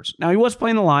 300 yards. Now, he was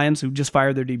playing the Lions, who just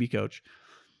fired their DB coach.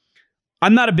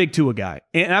 I'm not a big Tua guy,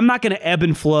 and I'm not going to ebb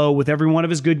and flow with every one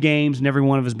of his good games and every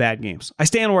one of his bad games. I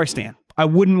stand where I stand. I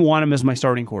wouldn't want him as my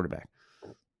starting quarterback.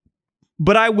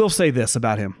 But I will say this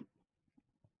about him.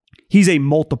 He's a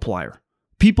multiplier.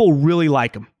 People really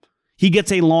like him. He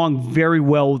gets along very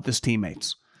well with his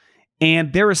teammates.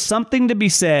 And there is something to be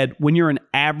said when you're an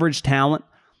average talent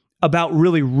about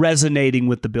really resonating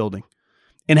with the building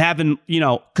and having,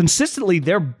 consistently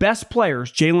their best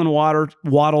players, Jalen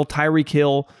Waddle, Tyreek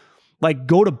Hill,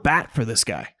 go to bat for this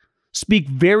guy. Speak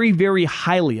very, very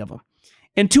highly of him.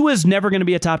 And Tua is never going to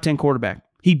be a top 10 quarterback.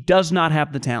 He does not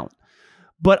have the talent.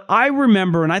 But I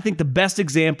remember, and I think the best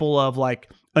example of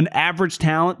an average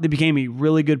talent that became a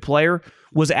really good player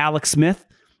was Alex Smith.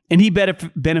 And he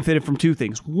benefited from 2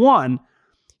 things. One,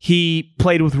 he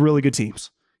played with really good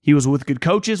teams. He was with good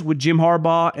coaches, with Jim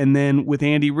Harbaugh, and then with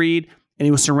Andy Reid, and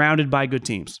he was surrounded by good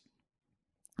teams.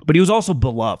 But he was also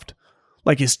beloved.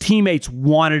 His teammates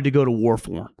wanted to go to war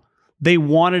for him. They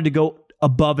wanted to go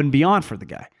above and beyond for the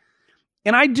guy.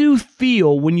 And I do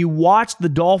feel when you watch the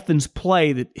Dolphins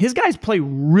play that his guys play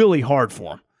really hard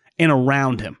for him and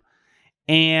around him.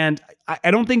 And I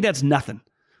don't think that's nothing.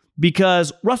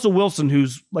 Because Russell Wilson,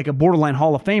 who's a borderline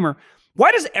Hall of Famer,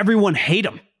 why does everyone hate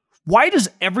him? Why does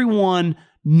everyone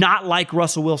not like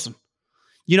Russell Wilson?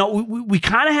 We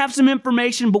kind of have some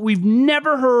information, but we've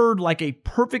never heard a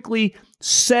perfectly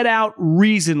set out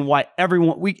reason why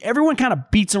everyone kind of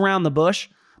beats around the bush.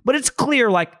 But it's clear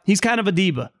he's kind of a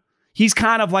diva. He's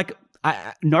kind of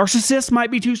narcissist might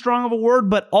be too strong of a word,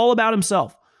 but all about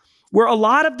himself. Where a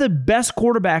lot of the best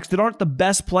quarterbacks that aren't the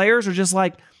best players are just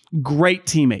great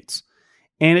teammates.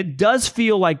 And it does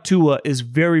feel like Tua is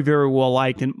very, very well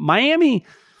liked. And Miami,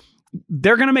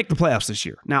 they're going to make the playoffs this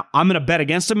year. Now, I'm going to bet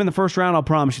against them in the first round. I'll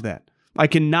promise you that. I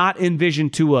cannot envision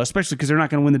Tua, especially because they're not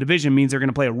going to win the division, means they're going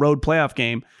to play a road playoff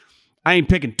game. I ain't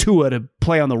picking Tua to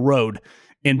play on the road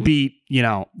and beat,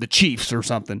 the Chiefs or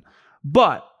something.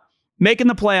 But making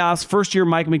the playoffs, first year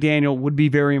Mike McDaniel would be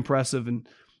very impressive. And,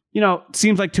 it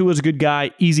seems like Tua's a good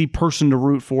guy, easy person to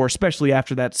root for, especially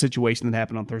after that situation that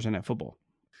happened on Thursday Night Football.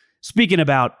 Speaking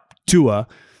about Tua,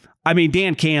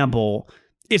 Dan Campbell,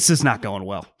 it's just not going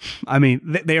well.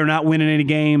 They are not winning any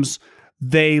games.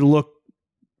 They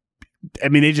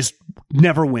just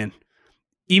never win.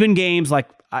 Even games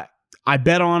I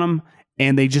bet on them,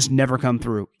 and they just never come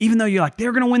through. Even though you're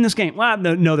they're going to win this game. Well,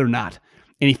 no, they're not.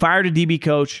 And he fired a DB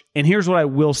coach. And here's what I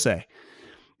will say.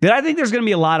 That I think there's going to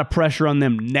be a lot of pressure on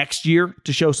them next year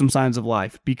to show some signs of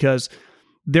life because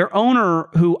their owner,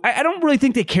 who I don't really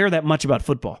think they care that much about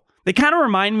football. They kind of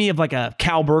remind me of a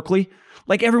Cal Berkeley.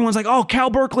 Everyone's oh, Cal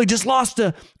Berkeley just lost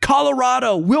to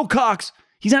Colorado. Wilcox,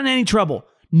 he's not in any trouble.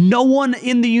 No one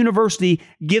in the university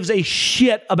gives a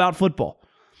shit about football.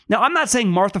 Now, I'm not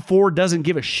saying Martha Ford doesn't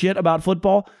give a shit about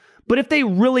football, but if they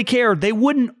really cared, they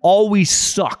wouldn't always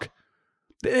suck.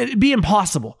 It'd be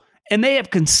impossible. And they have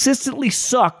consistently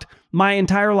sucked my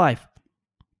entire life.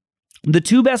 The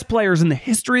 2 best players in the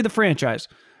history of the franchise,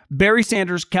 Barry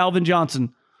Sanders, Calvin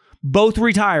Johnson, both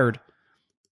retired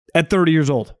at 30 years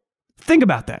old. Think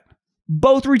about that.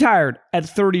 Both retired at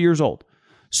 30 years old.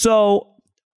 So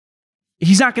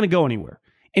he's not going to go anywhere.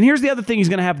 And here's the other thing he's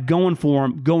going to have going for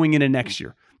him going into next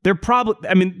year. There's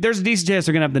a decent chance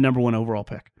they're going to have the number 1 overall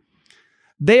pick.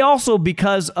 They also,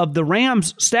 because of the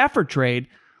Rams Stafford trade,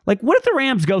 what if the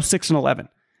Rams go 6-11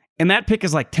 and that pick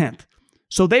is 10th?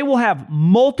 So they will have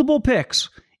multiple picks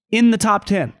in the top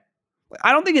 10.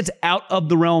 I don't think it's out of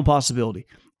the realm of possibility.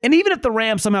 And even if the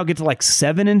Rams somehow get to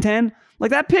 7 and 10,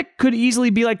 that pick could easily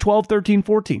be 12, 13,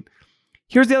 14.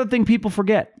 Here's the other thing people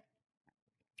forget.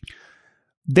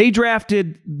 They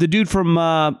drafted the dude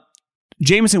from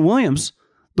Jameson Williams,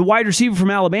 the wide receiver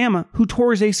from Alabama, who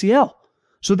tore his ACL.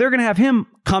 So they're going to have him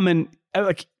come in.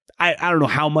 I don't know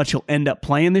how much he'll end up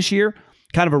playing this year,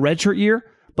 kind of a redshirt year,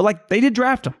 but they did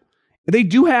draft him. They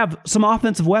do have some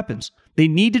offensive weapons. They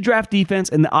need to draft defense,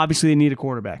 and obviously they need a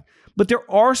quarterback. But there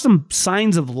are some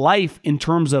signs of life in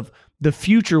terms of the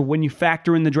future when you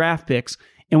factor in the draft picks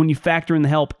and when you factor in the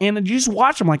help. And you just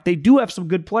watch them they do have some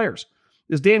good players.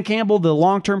 Is Dan Campbell the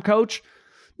long-term coach?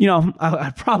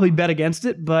 I'd probably bet against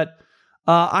it, but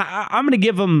I'm going to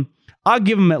give him, I'll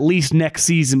give him at least next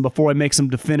season before I make some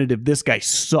definitive, this guy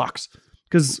sucks.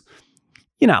 Because,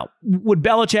 would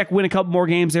Belichick win a couple more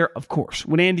games there? Of course.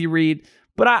 Would Andy Reid?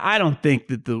 But I don't think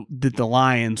that the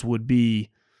Lions would be,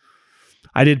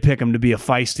 I did pick them to be a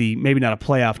feisty, maybe not a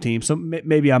playoff team, so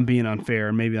maybe I'm being unfair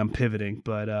and maybe I'm pivoting,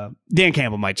 but Dan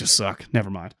Campbell might just suck. Never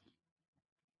mind.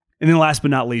 And then last but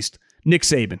not least, Nick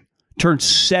Saban turned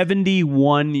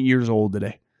 71 years old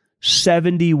today.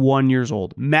 71 years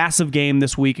old. Massive game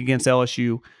this week against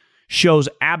LSU. Shows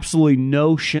absolutely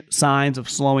no signs of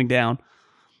slowing down.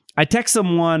 I texted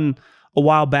someone a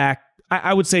while back,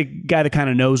 I would say a guy that kind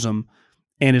of knows him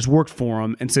and has worked for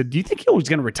him, and said, do you think he's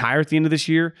going to retire at the end of this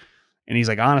year? And he's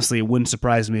like, honestly, it wouldn't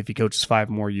surprise me if he coaches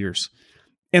 5 more years.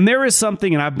 And there is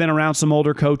something, and I've been around some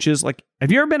older coaches.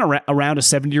 Have you ever been around a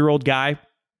 70-year-old guy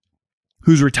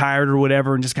who's retired or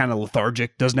whatever and just kind of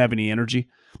lethargic, doesn't have any energy?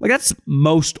 That's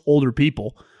most older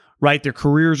people, right? Their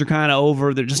careers are kind of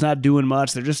over. They're just not doing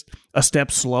much. They're just a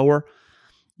step slower.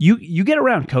 You get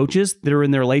around coaches that are in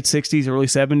their late 60s, early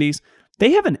 70s,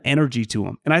 they have an energy to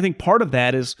them. And I think part of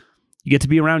that is you get to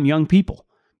be around young people.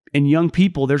 And young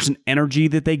people, there's an energy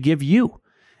that they give you.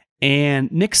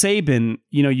 And Nick Saban,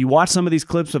 you watch some of these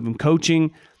clips of him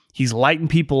coaching. He's lighting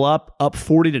people up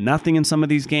 40-0 in some of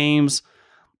these games.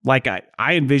 I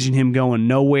envision him going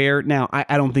nowhere. Now,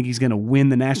 I don't think he's going to win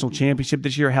the national championship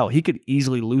this year. Hell, he could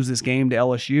easily lose this game to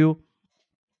LSU.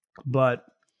 But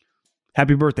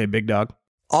happy birthday, big dog.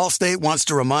 Allstate wants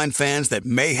to remind fans that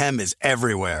mayhem is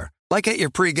everywhere, like at your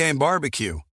pregame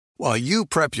barbecue. While you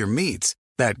prep your meats,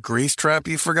 that grease trap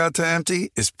you forgot to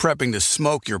empty is prepping to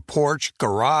smoke your porch,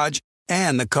 garage,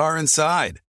 and the car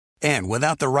inside. And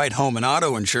without the right home and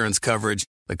auto insurance coverage,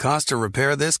 the cost to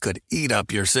repair this could eat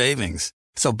up your savings.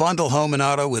 So bundle home and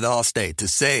auto with Allstate to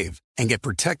save and get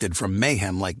protected from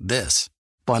mayhem like this.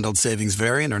 Bundled savings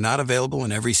vary and are not available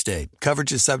in every state.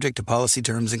 Coverage is subject to policy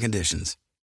terms and conditions.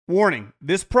 Warning,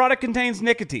 this product contains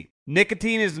nicotine.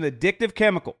 Nicotine is an addictive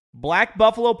chemical. Black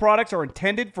Buffalo products are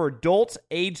intended for adults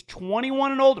aged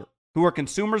 21 and older who are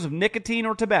consumers of nicotine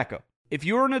or tobacco. If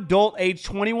you're an adult aged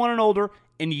 21 and older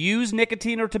and use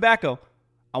nicotine or tobacco,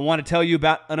 I want to tell you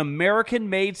about an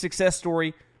American-made success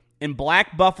story in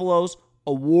Black Buffalo's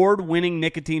award-winning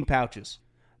nicotine pouches.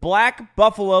 Black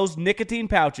Buffalo's nicotine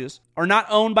pouches are not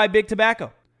owned by Big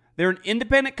Tobacco. They're an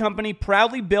independent company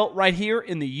proudly built right here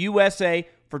in the USA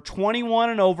for 21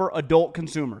 and over adult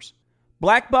consumers.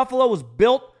 Black Buffalo was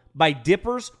built by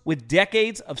dippers with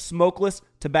decades of smokeless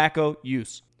tobacco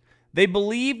use. They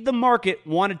believed the market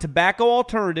wanted tobacco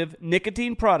alternative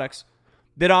nicotine products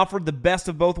that offered the best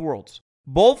of both worlds.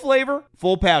 Bold flavor,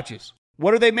 full pouches.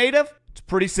 What are they made of? It's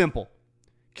pretty simple.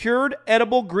 Cured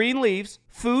edible green leaves,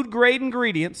 food-grade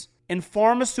ingredients, and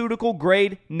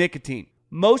pharmaceutical-grade nicotine.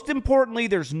 Most importantly,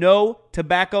 there's no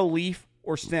tobacco leaf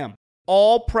or stem.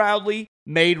 All proudly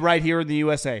made right here in the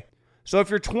USA. So if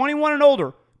you're 21 and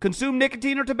older, consume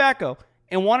nicotine or tobacco,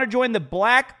 and want to join the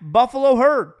Black Buffalo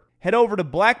herd, head over to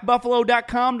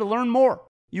blackbuffalo.com to learn more.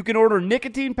 You can order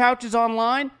nicotine pouches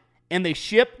online, and they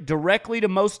ship directly to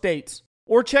most states.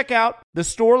 Or check out the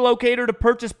store locator to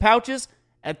purchase pouches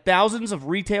at thousands of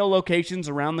retail locations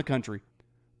around the country.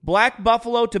 Black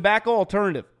Buffalo Tobacco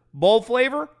Alternative. Bold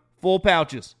flavor, full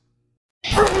pouches.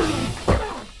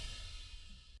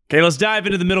 Okay, let's dive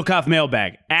into the Middlecoff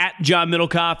mailbag. At John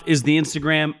Middlecoff is the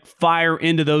Instagram. Fire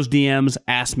into those DMs.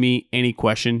 Ask me any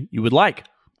question you would like.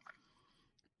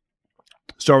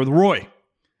 Start with Roy.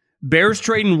 Bears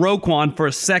trading Roquan for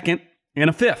a second And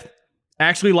a fifth.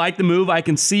 Actually like the move. I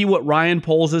can see what Ryan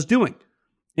Poles is doing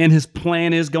and his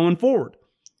plan is going forward.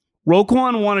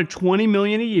 Roquan wanted $20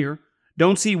 million a year.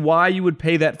 Don't see why you would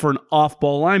pay that for an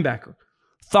off-ball linebacker.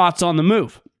 Thoughts on the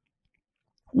move?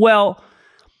 Well,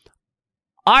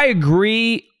 I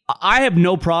agree. I have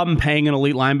no problem paying an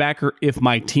elite linebacker if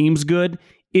my team's good.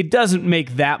 It doesn't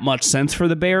make that much sense for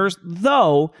the Bears,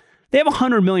 though they have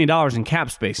 $100 million in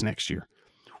cap space next year.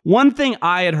 One thing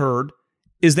I had heard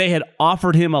is they had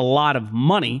offered him a lot of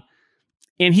money,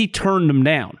 and he turned them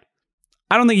down.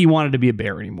 I don't think he wanted to be a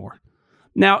Bear anymore.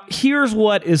 Now, here's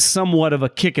what is somewhat of a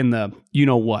kick in the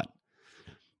you-know-what.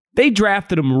 They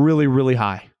drafted him really, really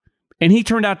high, and he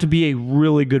turned out to be a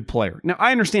really good player. Now,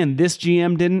 I understand this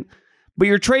GM didn't, but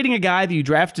you're trading a guy that you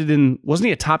drafted in, wasn't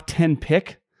he a top 10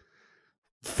 pick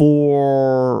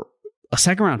for a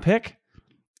second-round pick?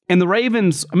 And the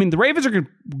Ravens are going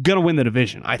to win the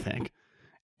division, I think.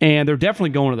 And they're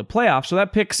definitely going to the playoffs, so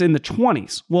that pick's in the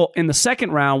 20s. Well, in the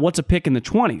second round, what's a pick in the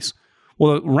 20s?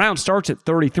 Well, the round starts at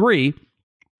 33,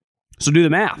 so do the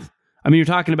math. I mean, you're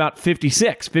talking about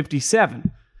 56,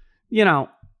 57.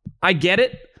 I get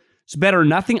it. It's better than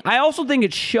nothing. I also think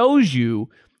it shows you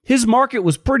his market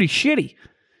was pretty shitty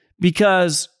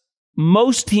because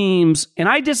most teams, and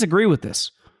I disagree with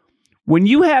this, when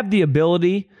you have the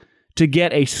ability to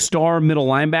get a star middle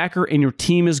linebacker and your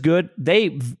team is good,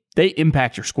 they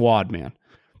impact your squad, man,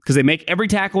 because they make every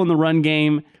tackle in the run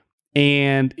game,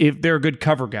 and if they're a good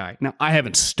cover guy. Now, I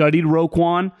haven't studied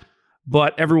Roquan,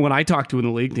 but everyone I talk to in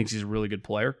the league thinks he's a really good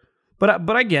player. But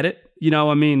I get it.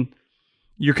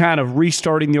 You're kind of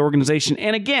restarting the organization.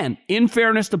 And again, in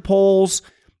fairness to Poles,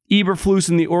 Eberflus,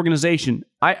 and the organization,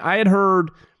 I had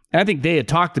heard, and I think they had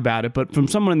talked about it, but from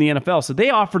someone in the NFL said they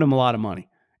offered him a lot of money,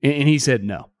 and he said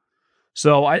no.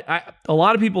 So a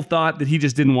lot of people thought that he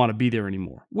just didn't want to be there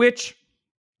anymore, which,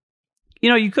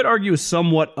 you could argue is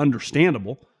somewhat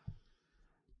understandable.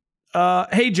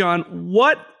 Hey, John,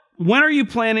 when are you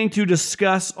planning to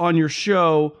discuss on your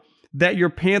show that your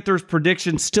Panthers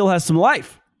prediction still has some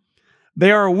life?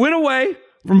 They are a win away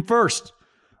from first.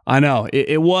 I know,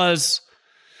 it was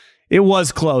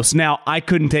close. Now, I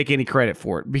couldn't take any credit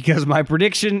for it because my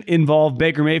prediction involved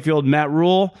Baker Mayfield and Matt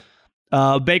Rule.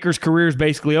 Baker's career is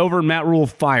basically over and Matt Rule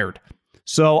fired.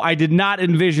 So I did not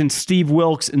envision Steve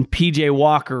Wilks and PJ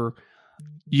Walker,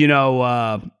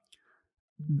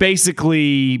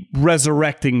 basically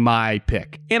resurrecting my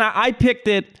pick. And I picked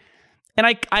it, and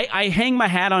I hang my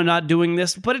hat on not doing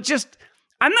this, but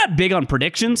I'm not big on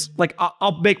predictions. Like,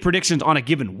 I'll make predictions on a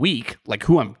given week, like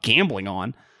who I'm gambling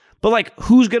on. But like,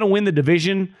 who's going to win the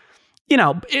division?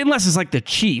 Unless it's like the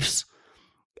Chiefs.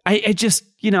 I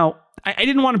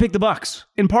didn't want to pick the Bucs.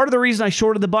 And part of the reason I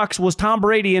shorted the Bucs was Tom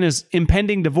Brady and his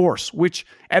impending divorce, which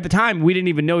at the time we didn't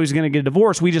even know he was going to get a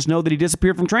divorce. We just know that he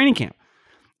disappeared from training camp.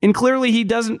 And clearly he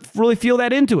doesn't really feel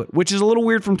that into it, which is a little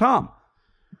weird from Tom.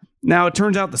 Now, it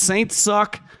turns out the Saints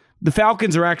suck. The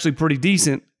Falcons are actually pretty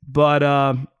decent, but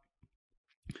I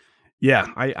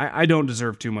don't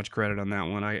deserve too much credit on that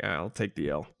one. I'll take the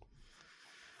L.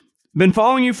 Been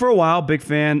following you for a while, big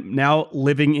fan, now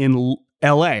living in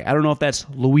LA. I don't know if that's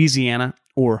Louisiana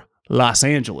or Los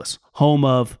Angeles, home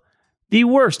of the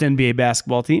worst NBA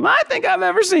basketball team I think I've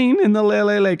ever seen in the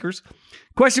LA Lakers.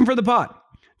 Question for the pod.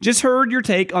 Just heard your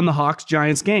take on the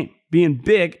Hawks-Giants game being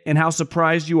big and how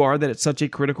surprised you are that it's such a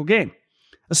critical game,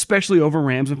 especially over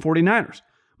Rams and 49ers.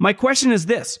 My question is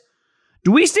this.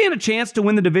 Do we stand a chance to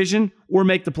win the division or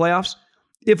make the playoffs?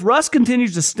 If Russ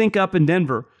continues to stink up in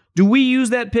Denver, do we use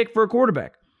that pick for a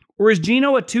quarterback? Or is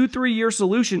Geno a 2-3 year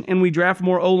solution and we draft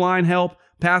more O-line help,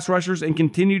 pass rushers, and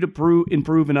continue to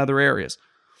improve in other areas?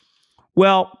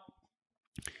 Well,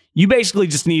 you basically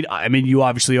just need, you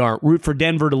obviously are, root for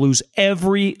Denver to lose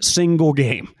every single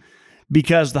game.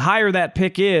 Because the higher that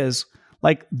pick is,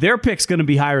 like, their pick's going to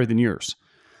be higher than yours.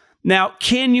 Now,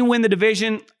 can you win the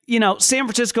division? San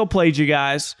Francisco played you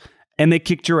guys, and they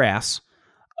kicked your ass.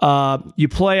 You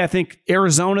play, I think,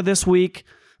 Arizona this week.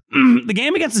 The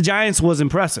game against the Giants was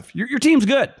impressive. Your team's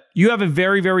good. You have a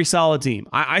very, very solid team.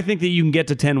 I think that you can get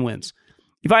to 10 wins.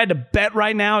 If I had to bet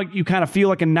right now, you kind of feel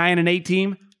like a 9-8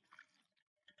 team.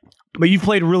 But you've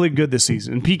played really good this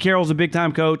season. And Pete Carroll's a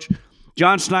big-time coach.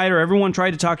 John Schneider, everyone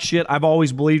tried to talk shit. I've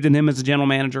always believed in him as a general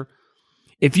manager.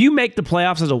 If you make the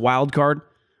playoffs as a wild card,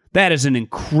 that is an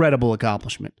incredible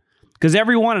accomplishment. Because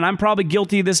everyone, and I'm probably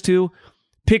guilty of this too,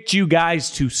 picked you guys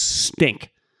to stink.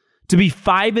 To be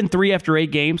 5-3 after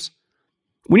 8 games.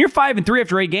 When you're 5-3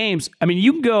 after 8 games,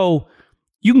 you can go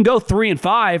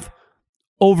 3-5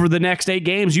 over the next 8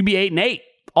 games. You'd be 8-8.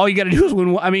 All you got to do is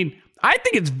win. I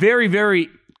think it's very, very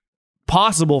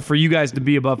possible for you guys to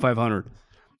be above 500.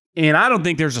 And I don't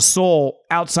think there's a soul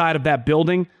outside of that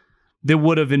building that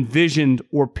would have envisioned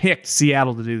or picked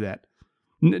Seattle to do that.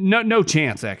 No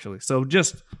chance, actually. So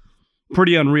just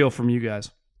pretty unreal from you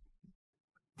guys.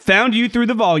 Found you through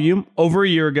the volume over a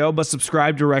year ago, but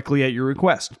subscribed directly at your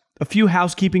request. A few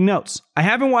housekeeping notes. I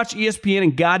haven't watched ESPN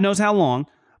in God knows how long,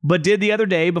 but did the other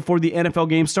day before the NFL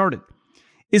game started.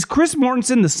 Is Chris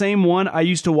Mortensen the same one I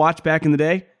used to watch back in the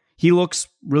day? He looks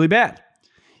really bad.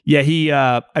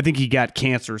 Yeah, I think he got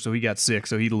cancer, so he got sick,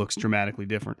 so he looks dramatically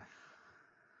different.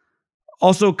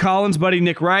 Also, Colin's buddy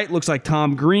Nick Wright looks like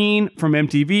Tom Green from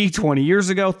MTV 20 years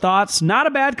ago. Thoughts? Not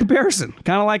a bad comparison.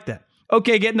 Kind of like that.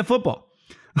 Okay, getting to football.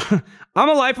 I'm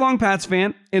a lifelong Pats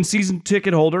fan and season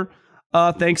ticket holder.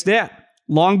 Thanks, Dad.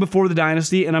 Long before the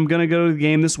dynasty, and I'm going to go to the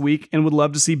game this week and would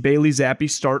love to see Bailey Zappi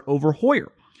start over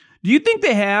Hoyer. Do you think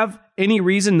they have any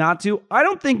reason not to? I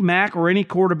don't think Mac or any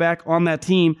quarterback on that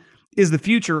team is the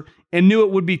future and knew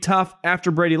it would be tough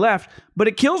after Brady left, but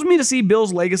it kills me to see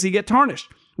Bill's legacy get tarnished.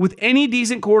 With any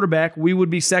decent quarterback, we would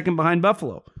be second behind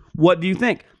Buffalo. What do you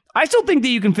think? I still think that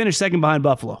you can finish second behind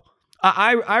Buffalo.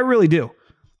 I really do.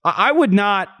 I would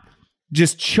not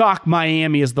just chalk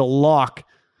Miami as the lock,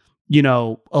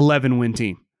 11-win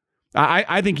team.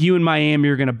 I think you and Miami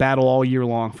are going to battle all year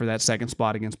long for that second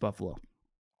spot against Buffalo.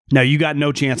 Now, you got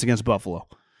no chance against Buffalo.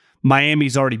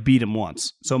 Miami's already beat them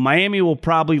once. So Miami will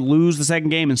probably lose the second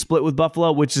game and split with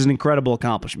Buffalo, which is an incredible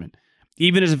accomplishment.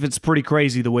 Even as if it's pretty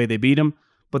crazy the way they beat them,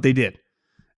 but they did.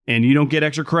 And you don't get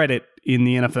extra credit in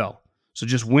the NFL. So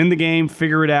just win the game,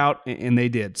 figure it out, and they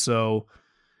did. So,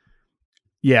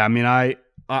 yeah, I mean,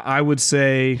 I would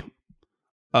say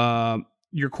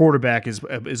your quarterback is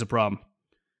a problem.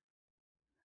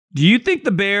 Do you think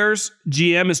the Bears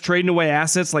GM is trading away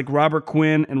assets like Robert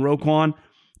Quinn and Roquan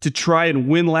to try and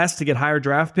win less to get higher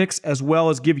draft picks, as well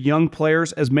as give young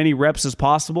players as many reps as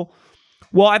possible?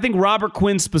 Well, I think Robert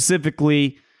Quinn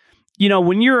specifically,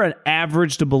 when you're an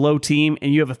average to below team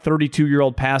and you have a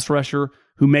 32-year-old pass rusher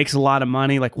who makes a lot of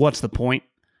money, like, what's the point?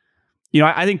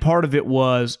 I think part of it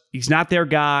was he's not their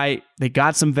guy. They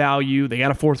got some value. They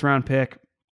got a 4th-round pick.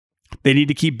 They need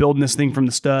to keep building this thing from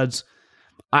the studs.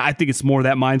 I think it's more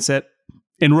that mindset.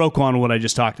 And Roquan, what I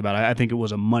just talked about, I think it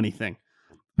was a money thing.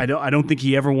 I don't think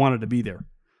he ever wanted to be there.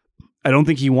 I don't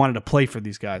think he wanted to play for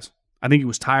these guys. I think he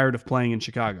was tired of playing in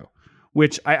Chicago,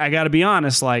 which I got to be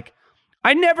honest, like,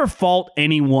 I never fault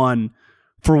anyone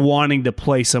for wanting to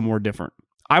play somewhere different.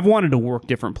 I've wanted to work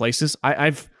different places.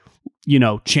 I've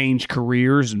changed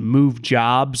careers and moved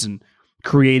jobs and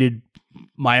created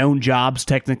my own jobs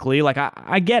technically. Like,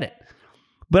 I get it.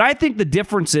 But I think the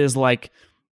difference is, like,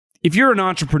 if you're an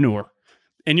entrepreneur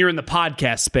and you're in the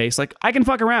podcast space, like, I can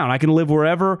fuck around. I can live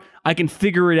wherever. I can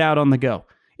figure it out on the go.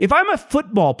 If I'm a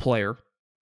football player,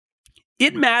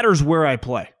 it matters where I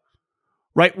play,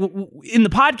 right? In the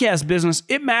podcast business,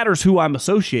 it matters who I'm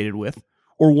associated with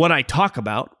or what I talk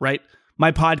about, right?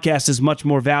 My podcast is much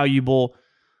more valuable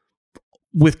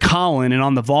with Colin and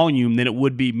on the volume than it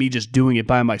would be me just doing it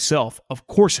by myself. Of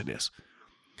course it is.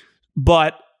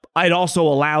 But it also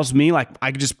allows me, like,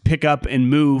 I could just pick up and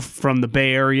move from the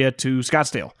Bay Area to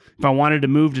Scottsdale. If I wanted to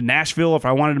move to Nashville, if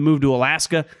I wanted to move to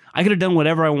Alaska, I could have done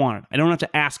whatever I wanted. I don't have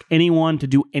to ask anyone to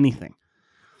do anything.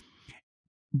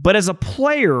 But as a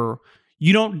player,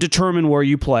 you don't determine where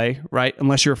you play, right?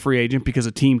 Unless you're a free agent because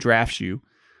a team drafts you.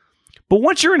 But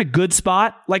once you're in a good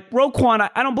spot, like Roquan,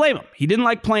 I don't blame him. He didn't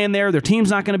like playing there. Their team's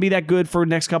not going to be that good for the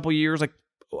next couple of years. Like,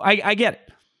 I get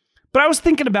it. But I was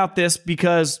thinking about this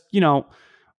because,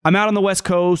 I'm out on the West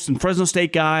Coast and Fresno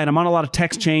State guy, and I'm on a lot of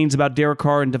text chains about Derek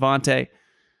Carr and Devontae.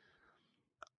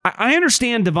 I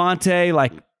understand Devontae,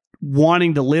 like,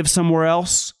 wanting to live somewhere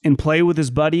else and play with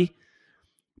his buddy,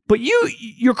 but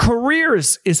your career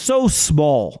is so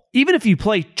small. Even if you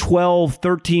play 12,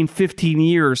 13, 15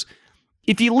 years,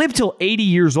 if you live till 80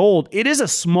 years old, it is a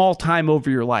small time over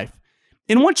your life.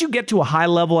 And once you get to a high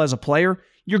level as a player,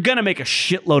 you're going to make a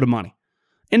shitload of money.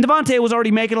 And Devontae was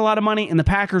already making a lot of money, and the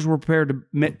Packers were prepared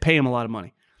to pay him a lot of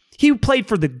money. He played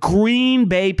for the Green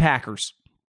Bay Packers,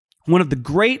 one of the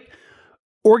great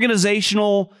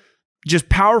organizational, just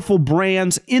powerful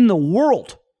brands in the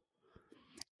world.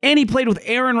 And he played with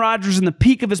Aaron Rodgers in the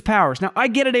peak of his powers. Now, I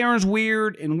get it, Aaron's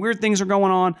weird, and weird things are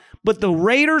going on, but the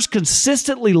Raiders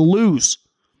consistently lose.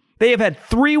 They have had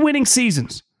 3 winning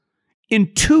seasons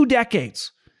in 2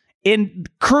 decades, and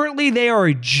currently they are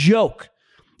a joke.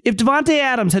 If Davante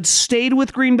Adams had stayed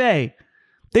with Green Bay,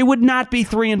 they would not be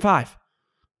 3-5.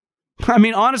 I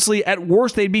mean, honestly, at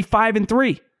worst, they'd be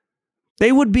 5-3.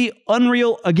 They would be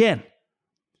unreal again.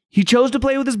 He chose to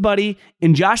play with his buddy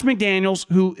in Josh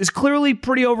McDaniels, who is clearly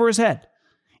pretty over his head.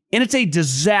 And it's a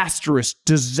disastrous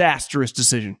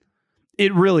decision.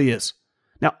 It really is.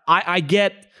 Now, I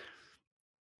get,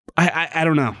 I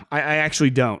don't know. I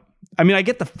actually don't. I mean, I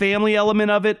get the family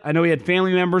element of it. I know he had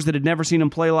family members that had never seen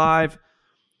him play live.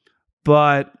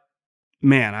 But,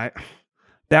 man,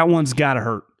 that one's got to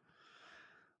hurt.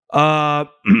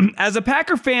 As a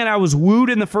Packer fan, I was wooed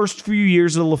in the first few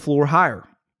years of the LaFleur hire.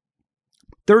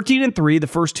 13-3, the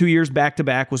first 2 years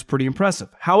back-to-back was pretty impressive.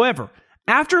 However,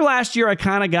 after last year, I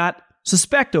kind of got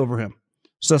suspect over him.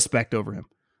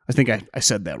 I think I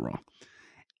said that wrong.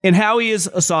 And how he is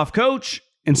a soft coach,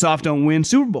 and soft don't win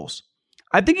Super Bowls.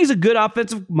 I think he's a good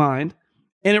offensive mind,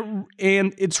 and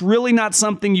it's really not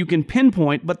something you can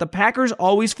pinpoint, but the Packers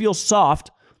always feel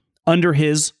soft under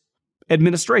his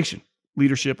administration.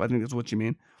 Leadership, I think that's what you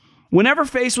mean. Whenever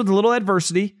faced with a little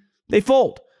adversity, they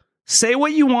fold. Say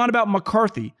what you want about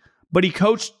McCarthy, but he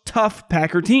coached tough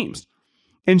Packer teams,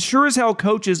 and sure as hell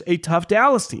coaches a tough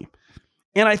Dallas team.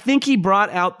 And I think he brought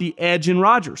out the edge in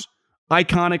Rodgers.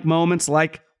 Iconic moments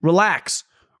like relax,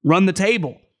 run the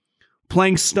table,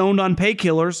 playing stoned on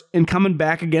painkillers, and coming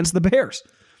back against the Bears.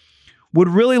 Would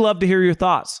really love to hear your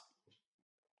thoughts.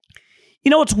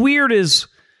 You know what's weird is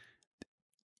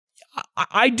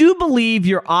I do believe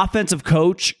your offensive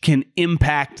coach can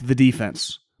impact the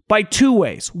defense by two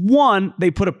ways. One,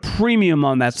 they put a premium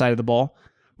on that side of the ball.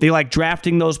 They like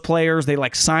drafting those players. They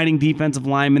like signing defensive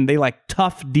linemen. They like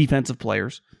tough defensive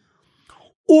players.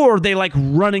 Or they like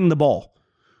running the ball,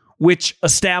 which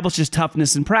establishes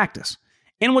toughness in practice.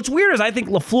 And what's weird is I think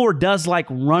LaFleur does like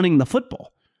running the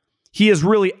football. He has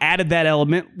really added that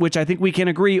element, which I think we can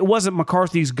agree it wasn't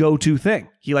McCarthy's go-to thing.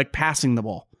 He liked passing the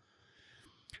ball.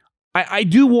 I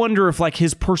do wonder if like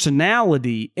his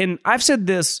personality, and I've said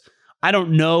this, I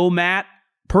don't know Matt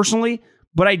personally,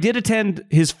 but I did attend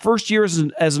his first year as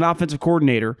an offensive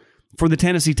coordinator for the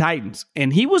Tennessee Titans,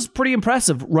 and he was pretty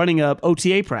impressive running a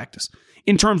OTA practice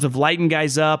in terms of lighting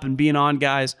guys up and being on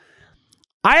guys.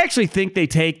 I actually think they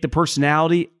take the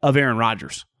personality of Aaron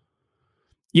Rodgers.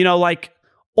 You know, like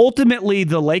ultimately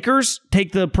the Lakers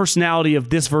take the personality of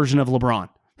this version of LeBron,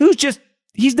 who's just,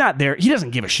 he's not there. He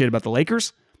doesn't give a shit about the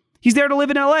Lakers. He's there to live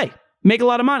in LA, make a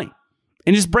lot of money,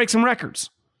 and just break some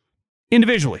records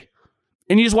individually.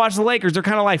 And you just watch the Lakers, they're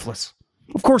kind of lifeless.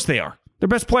 Of course they are. Their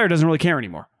best player doesn't really care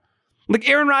anymore. Like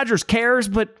Aaron Rodgers cares,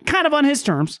 but kind of on his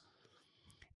terms.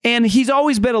 And he's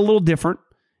always been a little different.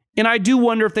 And I do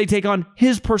wonder if they take on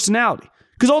his personality.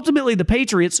 Because ultimately the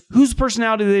Patriots, whose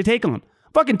personality do they take on?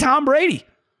 Fucking Tom Brady.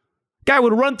 Guy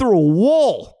would run through a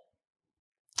wall.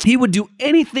 He would do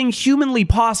anything humanly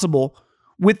possible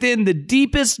within the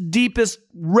deepest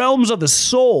realms of the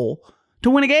soul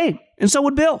to win a game. And so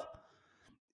would Bill.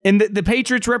 And the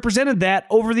Patriots represented that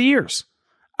over the years.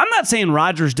 I'm not saying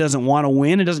Rodgers doesn't want to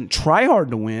win and doesn't try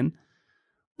hard to win,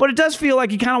 but it does feel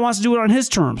like he kind of wants to do it on his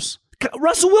terms.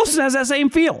 Russell Wilson has that same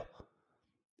feel.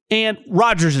 And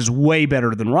Rodgers is way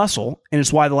better than Russell, and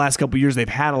it's why the last couple of years they've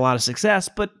had a lot of success,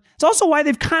 but it's also why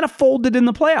they've kind of folded in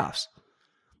the playoffs.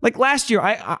 Like last year,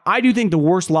 I do think the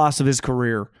worst loss of his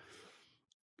career,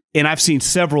 and I've seen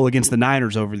several against the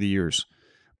Niners over the years.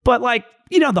 But like,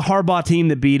 you know, the Harbaugh team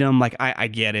that beat him, like I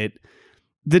get it.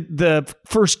 The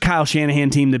first Kyle Shanahan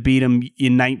team that beat him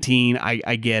in 19,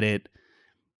 I get it.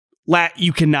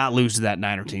 You cannot lose to that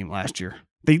Niner team last year.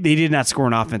 They did not score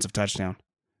an offensive touchdown.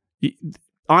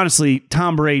 Honestly,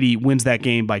 Tom Brady wins that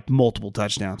game by multiple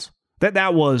touchdowns.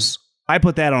 That was, I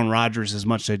put that on Rodgers as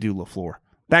much as I do LaFleur.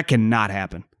 That cannot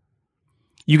happen.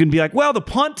 You can be like, well, the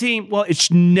punt team, well, it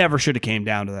never should have came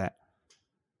down to that.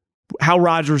 How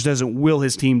Rodgers doesn't will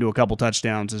his team to a couple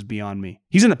touchdowns is beyond me.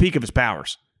 He's in the peak of his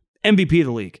powers. MVP of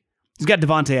the league. He's got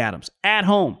Devontae Adams at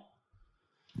home.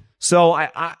 So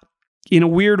I in a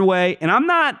weird way, and I'm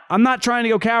not trying to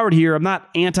go coward here. I'm not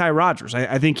anti-Rodgers.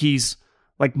 I think he's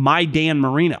like my Dan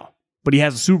Marino, but he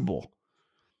has a Super Bowl.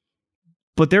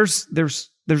 But there's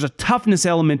a toughness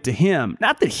element to him.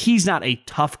 Not that he's not a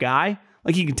tough guy.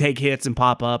 Like he can take hits and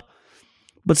pop up.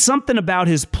 But something about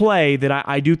his play that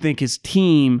I do think his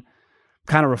team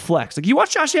kind of reflects. Like you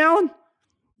watch Josh Allen?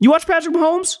 You watch Patrick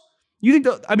Mahomes? You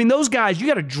think, those guys, you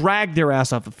got to drag their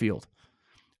ass off the field.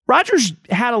 Rodgers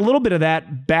had a little bit of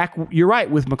that back, you're right,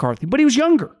 with McCarthy, but he was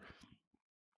younger.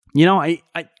 You know,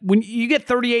 when you get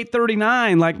 38,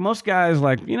 39, like most guys,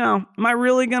 like, you know, am I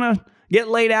really going to get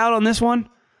laid out on this one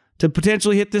to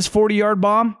potentially hit this 40-yard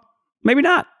bomb? Maybe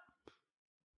not.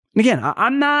 And again,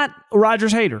 I'm not a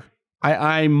Rodgers hater.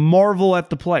 I marvel at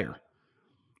the player.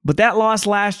 But that loss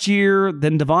last year,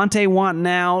 then Devontae wanting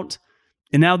out,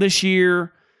 and now this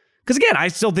year, because again, I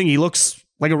still think he looks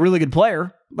like a really good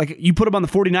player. Like you put him on the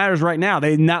 49ers right now,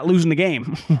 they're not losing the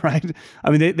game, right? I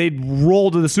mean, they'd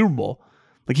roll to the Super Bowl.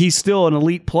 Like he's still an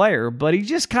elite player, but he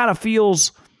just kind of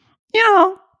feels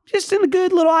just in a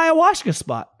good little ayahuasca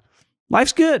spot.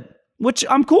 Life's good, which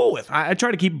I'm cool with. I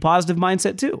try to keep a positive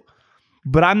mindset too.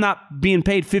 But I'm not being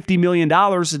paid $50 million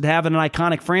and having an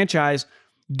iconic franchise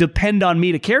depend on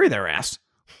me to carry their ass.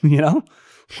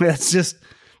 That's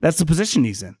the position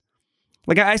he's in.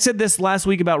 Like I said this last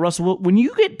week about Russell, when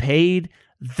you get paid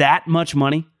that much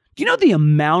money, do you know the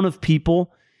amount of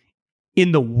people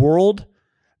in the world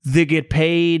that get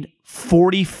paid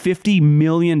 $40, $50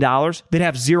 million that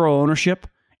have zero ownership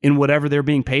in whatever they're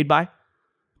being paid by?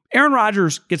 Aaron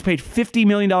Rodgers gets paid $50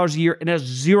 million a year and has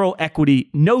zero equity,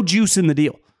 no juice in the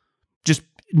deal. Just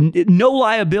no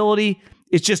liability.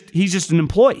 He's just an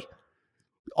employee.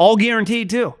 All guaranteed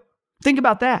too. Think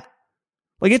about that.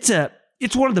 Like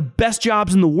it's one of the best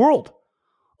jobs in the world.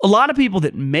 A lot of people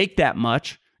that make that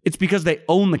much, it's because they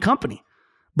own the company.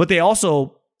 But they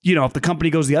also, if the company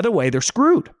goes the other way, they're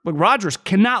screwed. Like Rodgers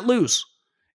cannot lose.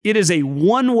 It is a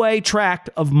one-way track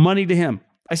of money to him.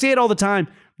 I say it all the time.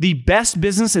 The best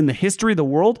business in the history of the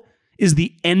world is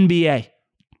the NBA.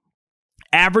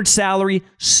 Average salary,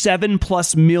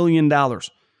 $7+ million.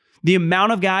 The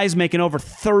amount of guys making over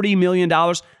 $30 million,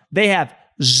 they have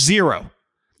zero.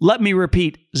 Let me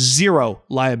repeat, zero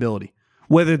liability.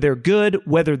 Whether they're good,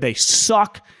 whether they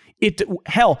suck.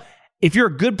 Hell, if you're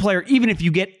a good player, even if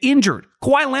you get injured,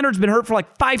 Kawhi Leonard's been hurt for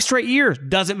like 5 straight years.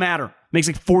 Doesn't matter. Makes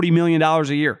like $40 million a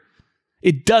year.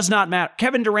 It does not matter.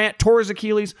 Kevin Durant tore his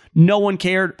Achilles. No one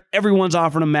cared. Everyone's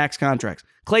offering him max contracts.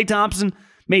 Klay Thompson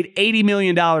made $80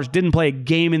 million, didn't play a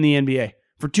game in the NBA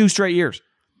for 2 straight years.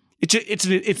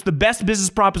 It's the best business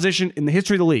proposition in the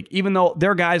history of the league, even though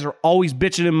their guys are always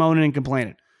bitching and moaning and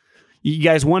complaining. You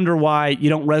guys wonder why you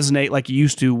don't resonate like you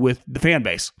used to with the fan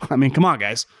base. I mean, come on,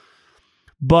 guys.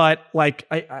 But like,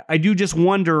 I do just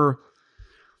wonder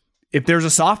if there's a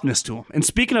softness to them. And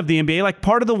speaking of the NBA, like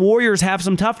part of the Warriors have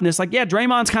some toughness. Like, yeah,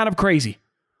 Draymond's kind of crazy,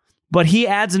 but he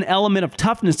adds an element of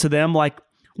toughness to them. Like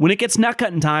when it gets nut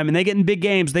cutting time and they get in big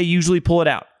games, they usually pull it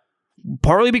out.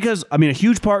 Partly because, a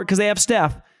huge part because they have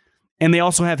Steph and they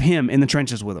also have him in the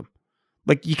trenches with them.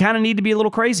 Like you kind of need to be a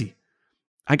little crazy.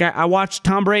 I watched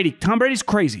Tom Brady. Tom Brady's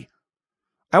crazy.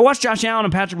 I watched Josh Allen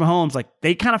and Patrick Mahomes. Like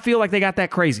they kind of feel like they got that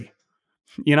crazy.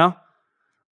 We're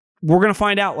going to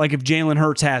find out like if Jalen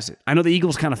Hurts has it. I know the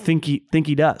Eagles kind of think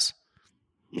he does.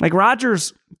 Like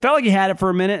Rodgers felt like he had it for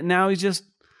a minute and now he's just,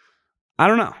 I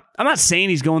don't know. I'm not saying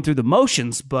he's going through the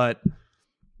motions, but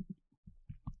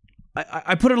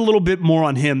I put it a little bit more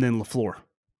on him than LaFleur.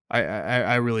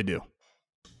 I really do.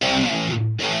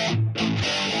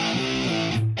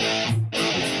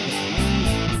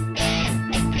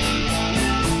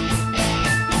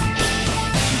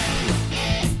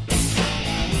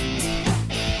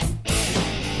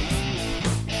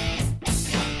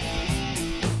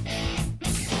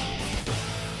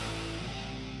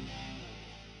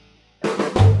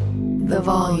 The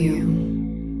volume.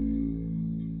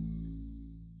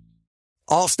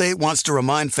 Allstate wants to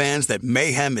remind fans that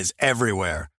mayhem is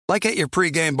everywhere, like at your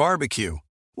pregame barbecue.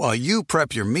 While you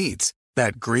prep your meats,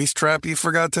 that grease trap you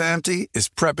forgot to empty is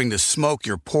prepping to smoke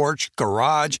your porch,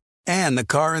 garage, and the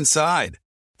car inside.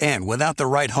 And without the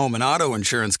right home and auto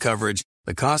insurance coverage,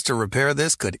 the cost to repair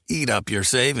this could eat up your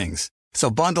savings.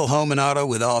 So bundle home and auto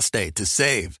with Allstate to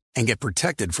save and get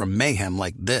protected from mayhem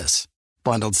like this.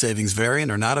 Bundled savings vary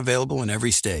and are not available in every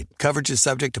state. Coverage is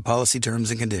subject to policy terms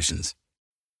and conditions.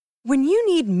 When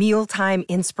you need mealtime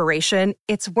inspiration,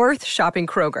 it's worth shopping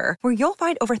Kroger, where you'll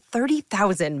find over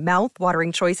 30,000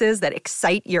 mouth-watering choices that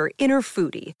excite your inner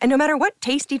foodie. And no matter what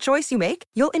tasty choice you make,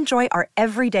 you'll enjoy our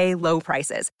everyday low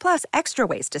prices, plus extra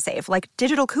ways to save, like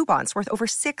digital coupons worth over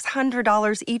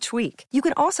 $600 each week. You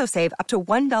can also save up to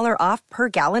 $1 off per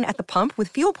gallon at the pump with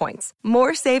fuel points.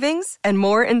 More savings and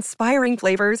more inspiring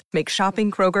flavors make shopping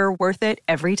Kroger worth it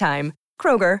every time.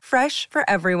 Kroger, fresh for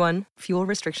everyone. Fuel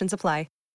restrictions apply.